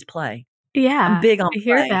energy is play. Yeah. I'm big on play. I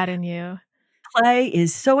hear that in you. Play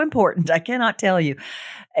is so important. I cannot tell you.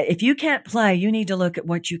 If you can't play, you need to look at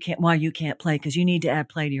why you can't play, because you need to add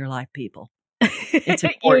play to your life, people. It's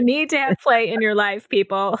important. You need to have play in your life,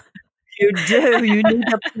 people. You do. You need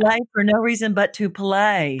to play for no reason but to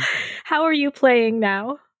play. How are you playing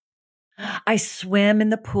now? I swim in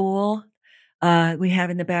the pool. We have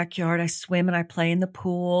in the backyard. I swim and I play in the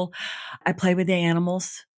pool. I play with the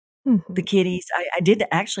animals, the kitties. I did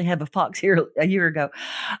actually have a fox here a year ago.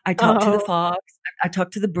 I talked to the fox. I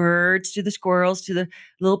talked to the birds, to the squirrels, to the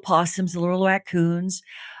little possums, the little raccoons.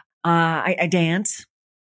 I dance.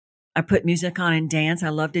 I put music on and dance. I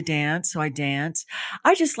love to dance, so I dance.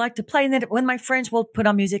 I just like to play. And then when my friends will put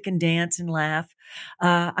on music and dance and laugh,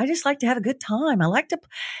 I just like to have a good time. I like to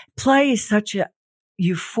play is such a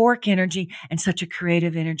euphoric energy and such a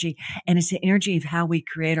creative energy. And it's the energy of how we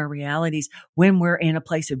create our realities when we're in a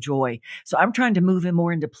place of joy. So I'm trying to move in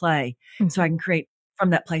more into play so I can create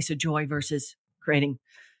from that place of joy versus creating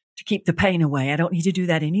to keep the pain away. I don't need to do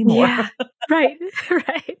that anymore. Yeah, right,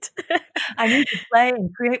 right. I need to play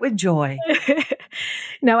and create with joy.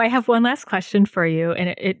 Now, I have one last question for you, and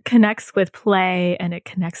it connects with play and it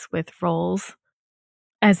connects with roles.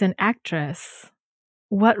 As an actress,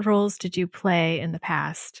 what roles did you play in the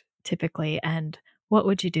past, typically, and what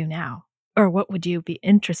would you do now? Or what would you be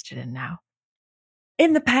interested in now?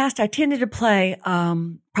 In the past, I tended to play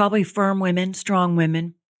probably firm women, strong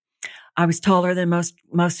women. I was taller than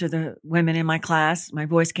most of the women in my class. My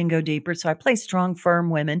voice can go deeper. So I play strong, firm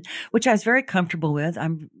women, which I was very comfortable with.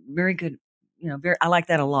 I'm very good. I like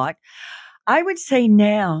that a lot. I would say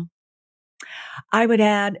now I would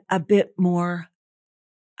add a bit more,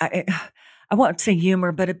 I won't say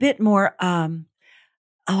humor, but a bit more,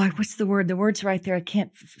 what's the word? The word's right there. I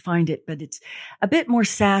can't find it, but it's a bit more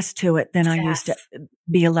sass to it than I used to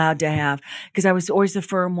be allowed to have because I was always the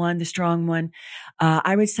firm one, the strong one.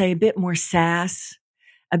 I would say a bit more sass,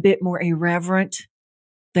 a bit more irreverent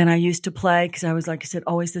than I used to play because I was, like I said,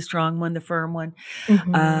 always the strong one, the firm one,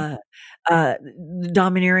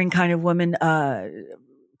 domineering kind of woman,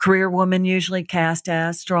 career woman, usually cast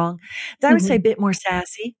as strong. I would say a bit more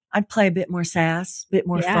sassy. I'd play a bit more sass, a bit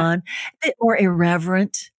more fun, a bit more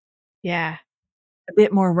irreverent. Yeah. A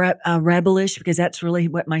bit more rebellish because that's really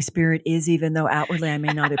what my spirit is, even though outwardly I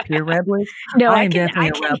may not appear rebellish. No, I can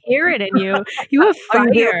hear it in you. You have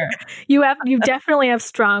fire. You definitely have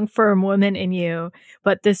strong, firm woman in you,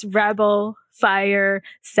 but this rebel, fire,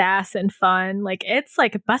 sass, and fun, it's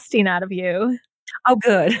like busting out of you. Oh,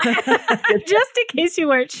 good. Just in case you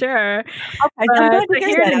weren't sure. Okay, I'm glad to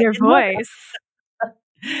hear it in your voice.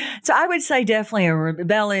 So I would say definitely a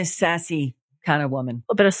rebellious, sassy kind of woman.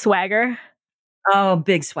 A little bit of swagger. Oh,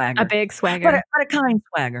 big swagger. A big swagger. But a kind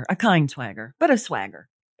swagger. A kind swagger. But a swagger.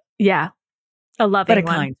 Yeah. A loving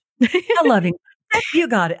one. Kind. A loving. You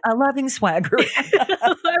got it. A loving swagger.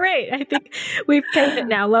 All right. I think we've paid it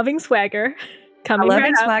now. Loving swagger. Coming a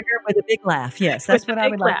loving right swagger with a big laugh. Yes, that's what I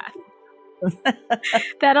would like.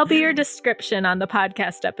 That'll be your description on the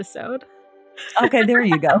podcast episode. Okay, there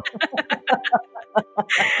you go.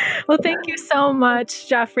 Well, thank you so much,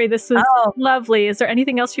 Joffre. This was lovely. Is there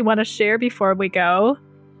anything else you want to share before we go?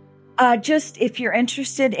 Just if you're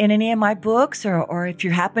interested in any of my books or if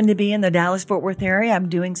you happen to be in the Dallas-Fort Worth area, I'm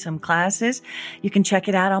doing some classes. You can check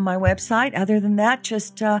it out on my website. Other than that,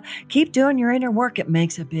 just keep doing your inner work. It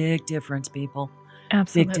makes a big difference, people.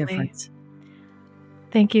 Absolutely. Big difference.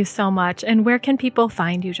 Thank you so much. And where can people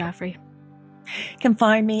find you, Joffre? You can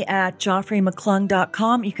find me at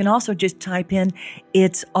JoffreMcClung.com. You can also just type in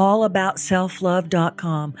It's All About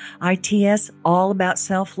Self-Love.com. ITS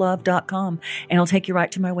allaboutselflove.com. And it'll take you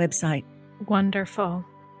right to my website. Wonderful.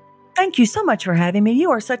 Thank you so much for having me.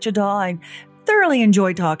 You are such a doll. I thoroughly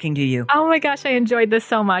enjoyed talking to you. Oh my gosh, I enjoyed this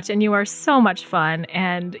so much. And you are so much fun.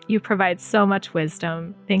 And you provide so much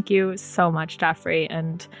wisdom. Thank you so much, Joffre.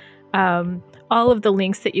 And all of the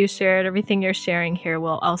links that you shared, everything you're sharing here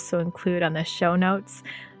will also include on the show notes.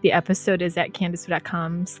 The episode is at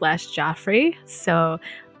candicewood.com/Joffre. So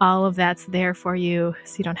all of that's there for you.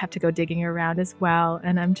 So you don't have to go digging around as well.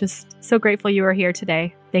 And I'm just so grateful you were here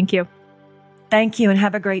today. Thank you. Thank you. And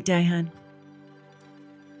have a great day, hon.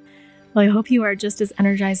 Well, I hope you are just as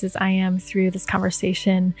energized as I am through this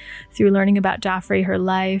conversation, through learning about Joffre, her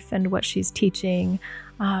life, and what she's teaching.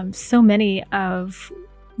 So many of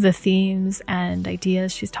the themes and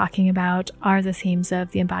ideas she's talking about are the themes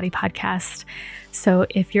of the Embody podcast. So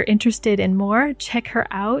if you're interested in more, check her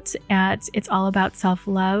out at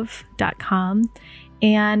it'sallaboutselflove.com.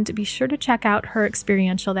 And be sure to check out her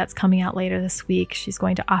experiential that's coming out later this week. She's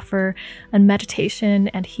going to offer a meditation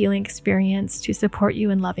and healing experience to support you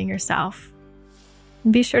in loving yourself.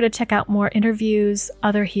 And be sure to check out more interviews,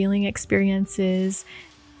 other healing experiences,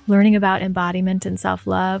 learning about embodiment and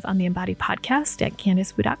self-love on the Embody podcast at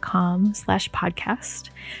candicewood.com/podcast.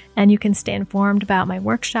 And you can stay informed about my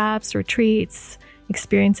workshops, retreats,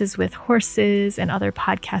 experiences with horses and other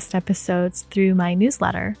podcast episodes through my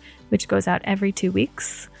newsletter, which goes out every 2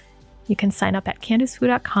 weeks. You can sign up at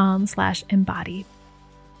CandiceWu.com/embody.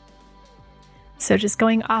 So just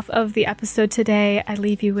going off of the episode today, I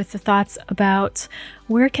leave you with the thoughts about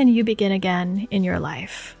where can you begin again in your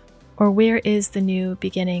life? Or where is the new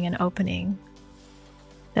beginning and opening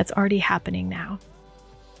that's already happening now?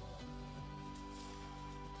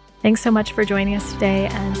 Thanks so much for joining us today,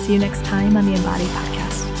 and see you next time on the Embody Podcast.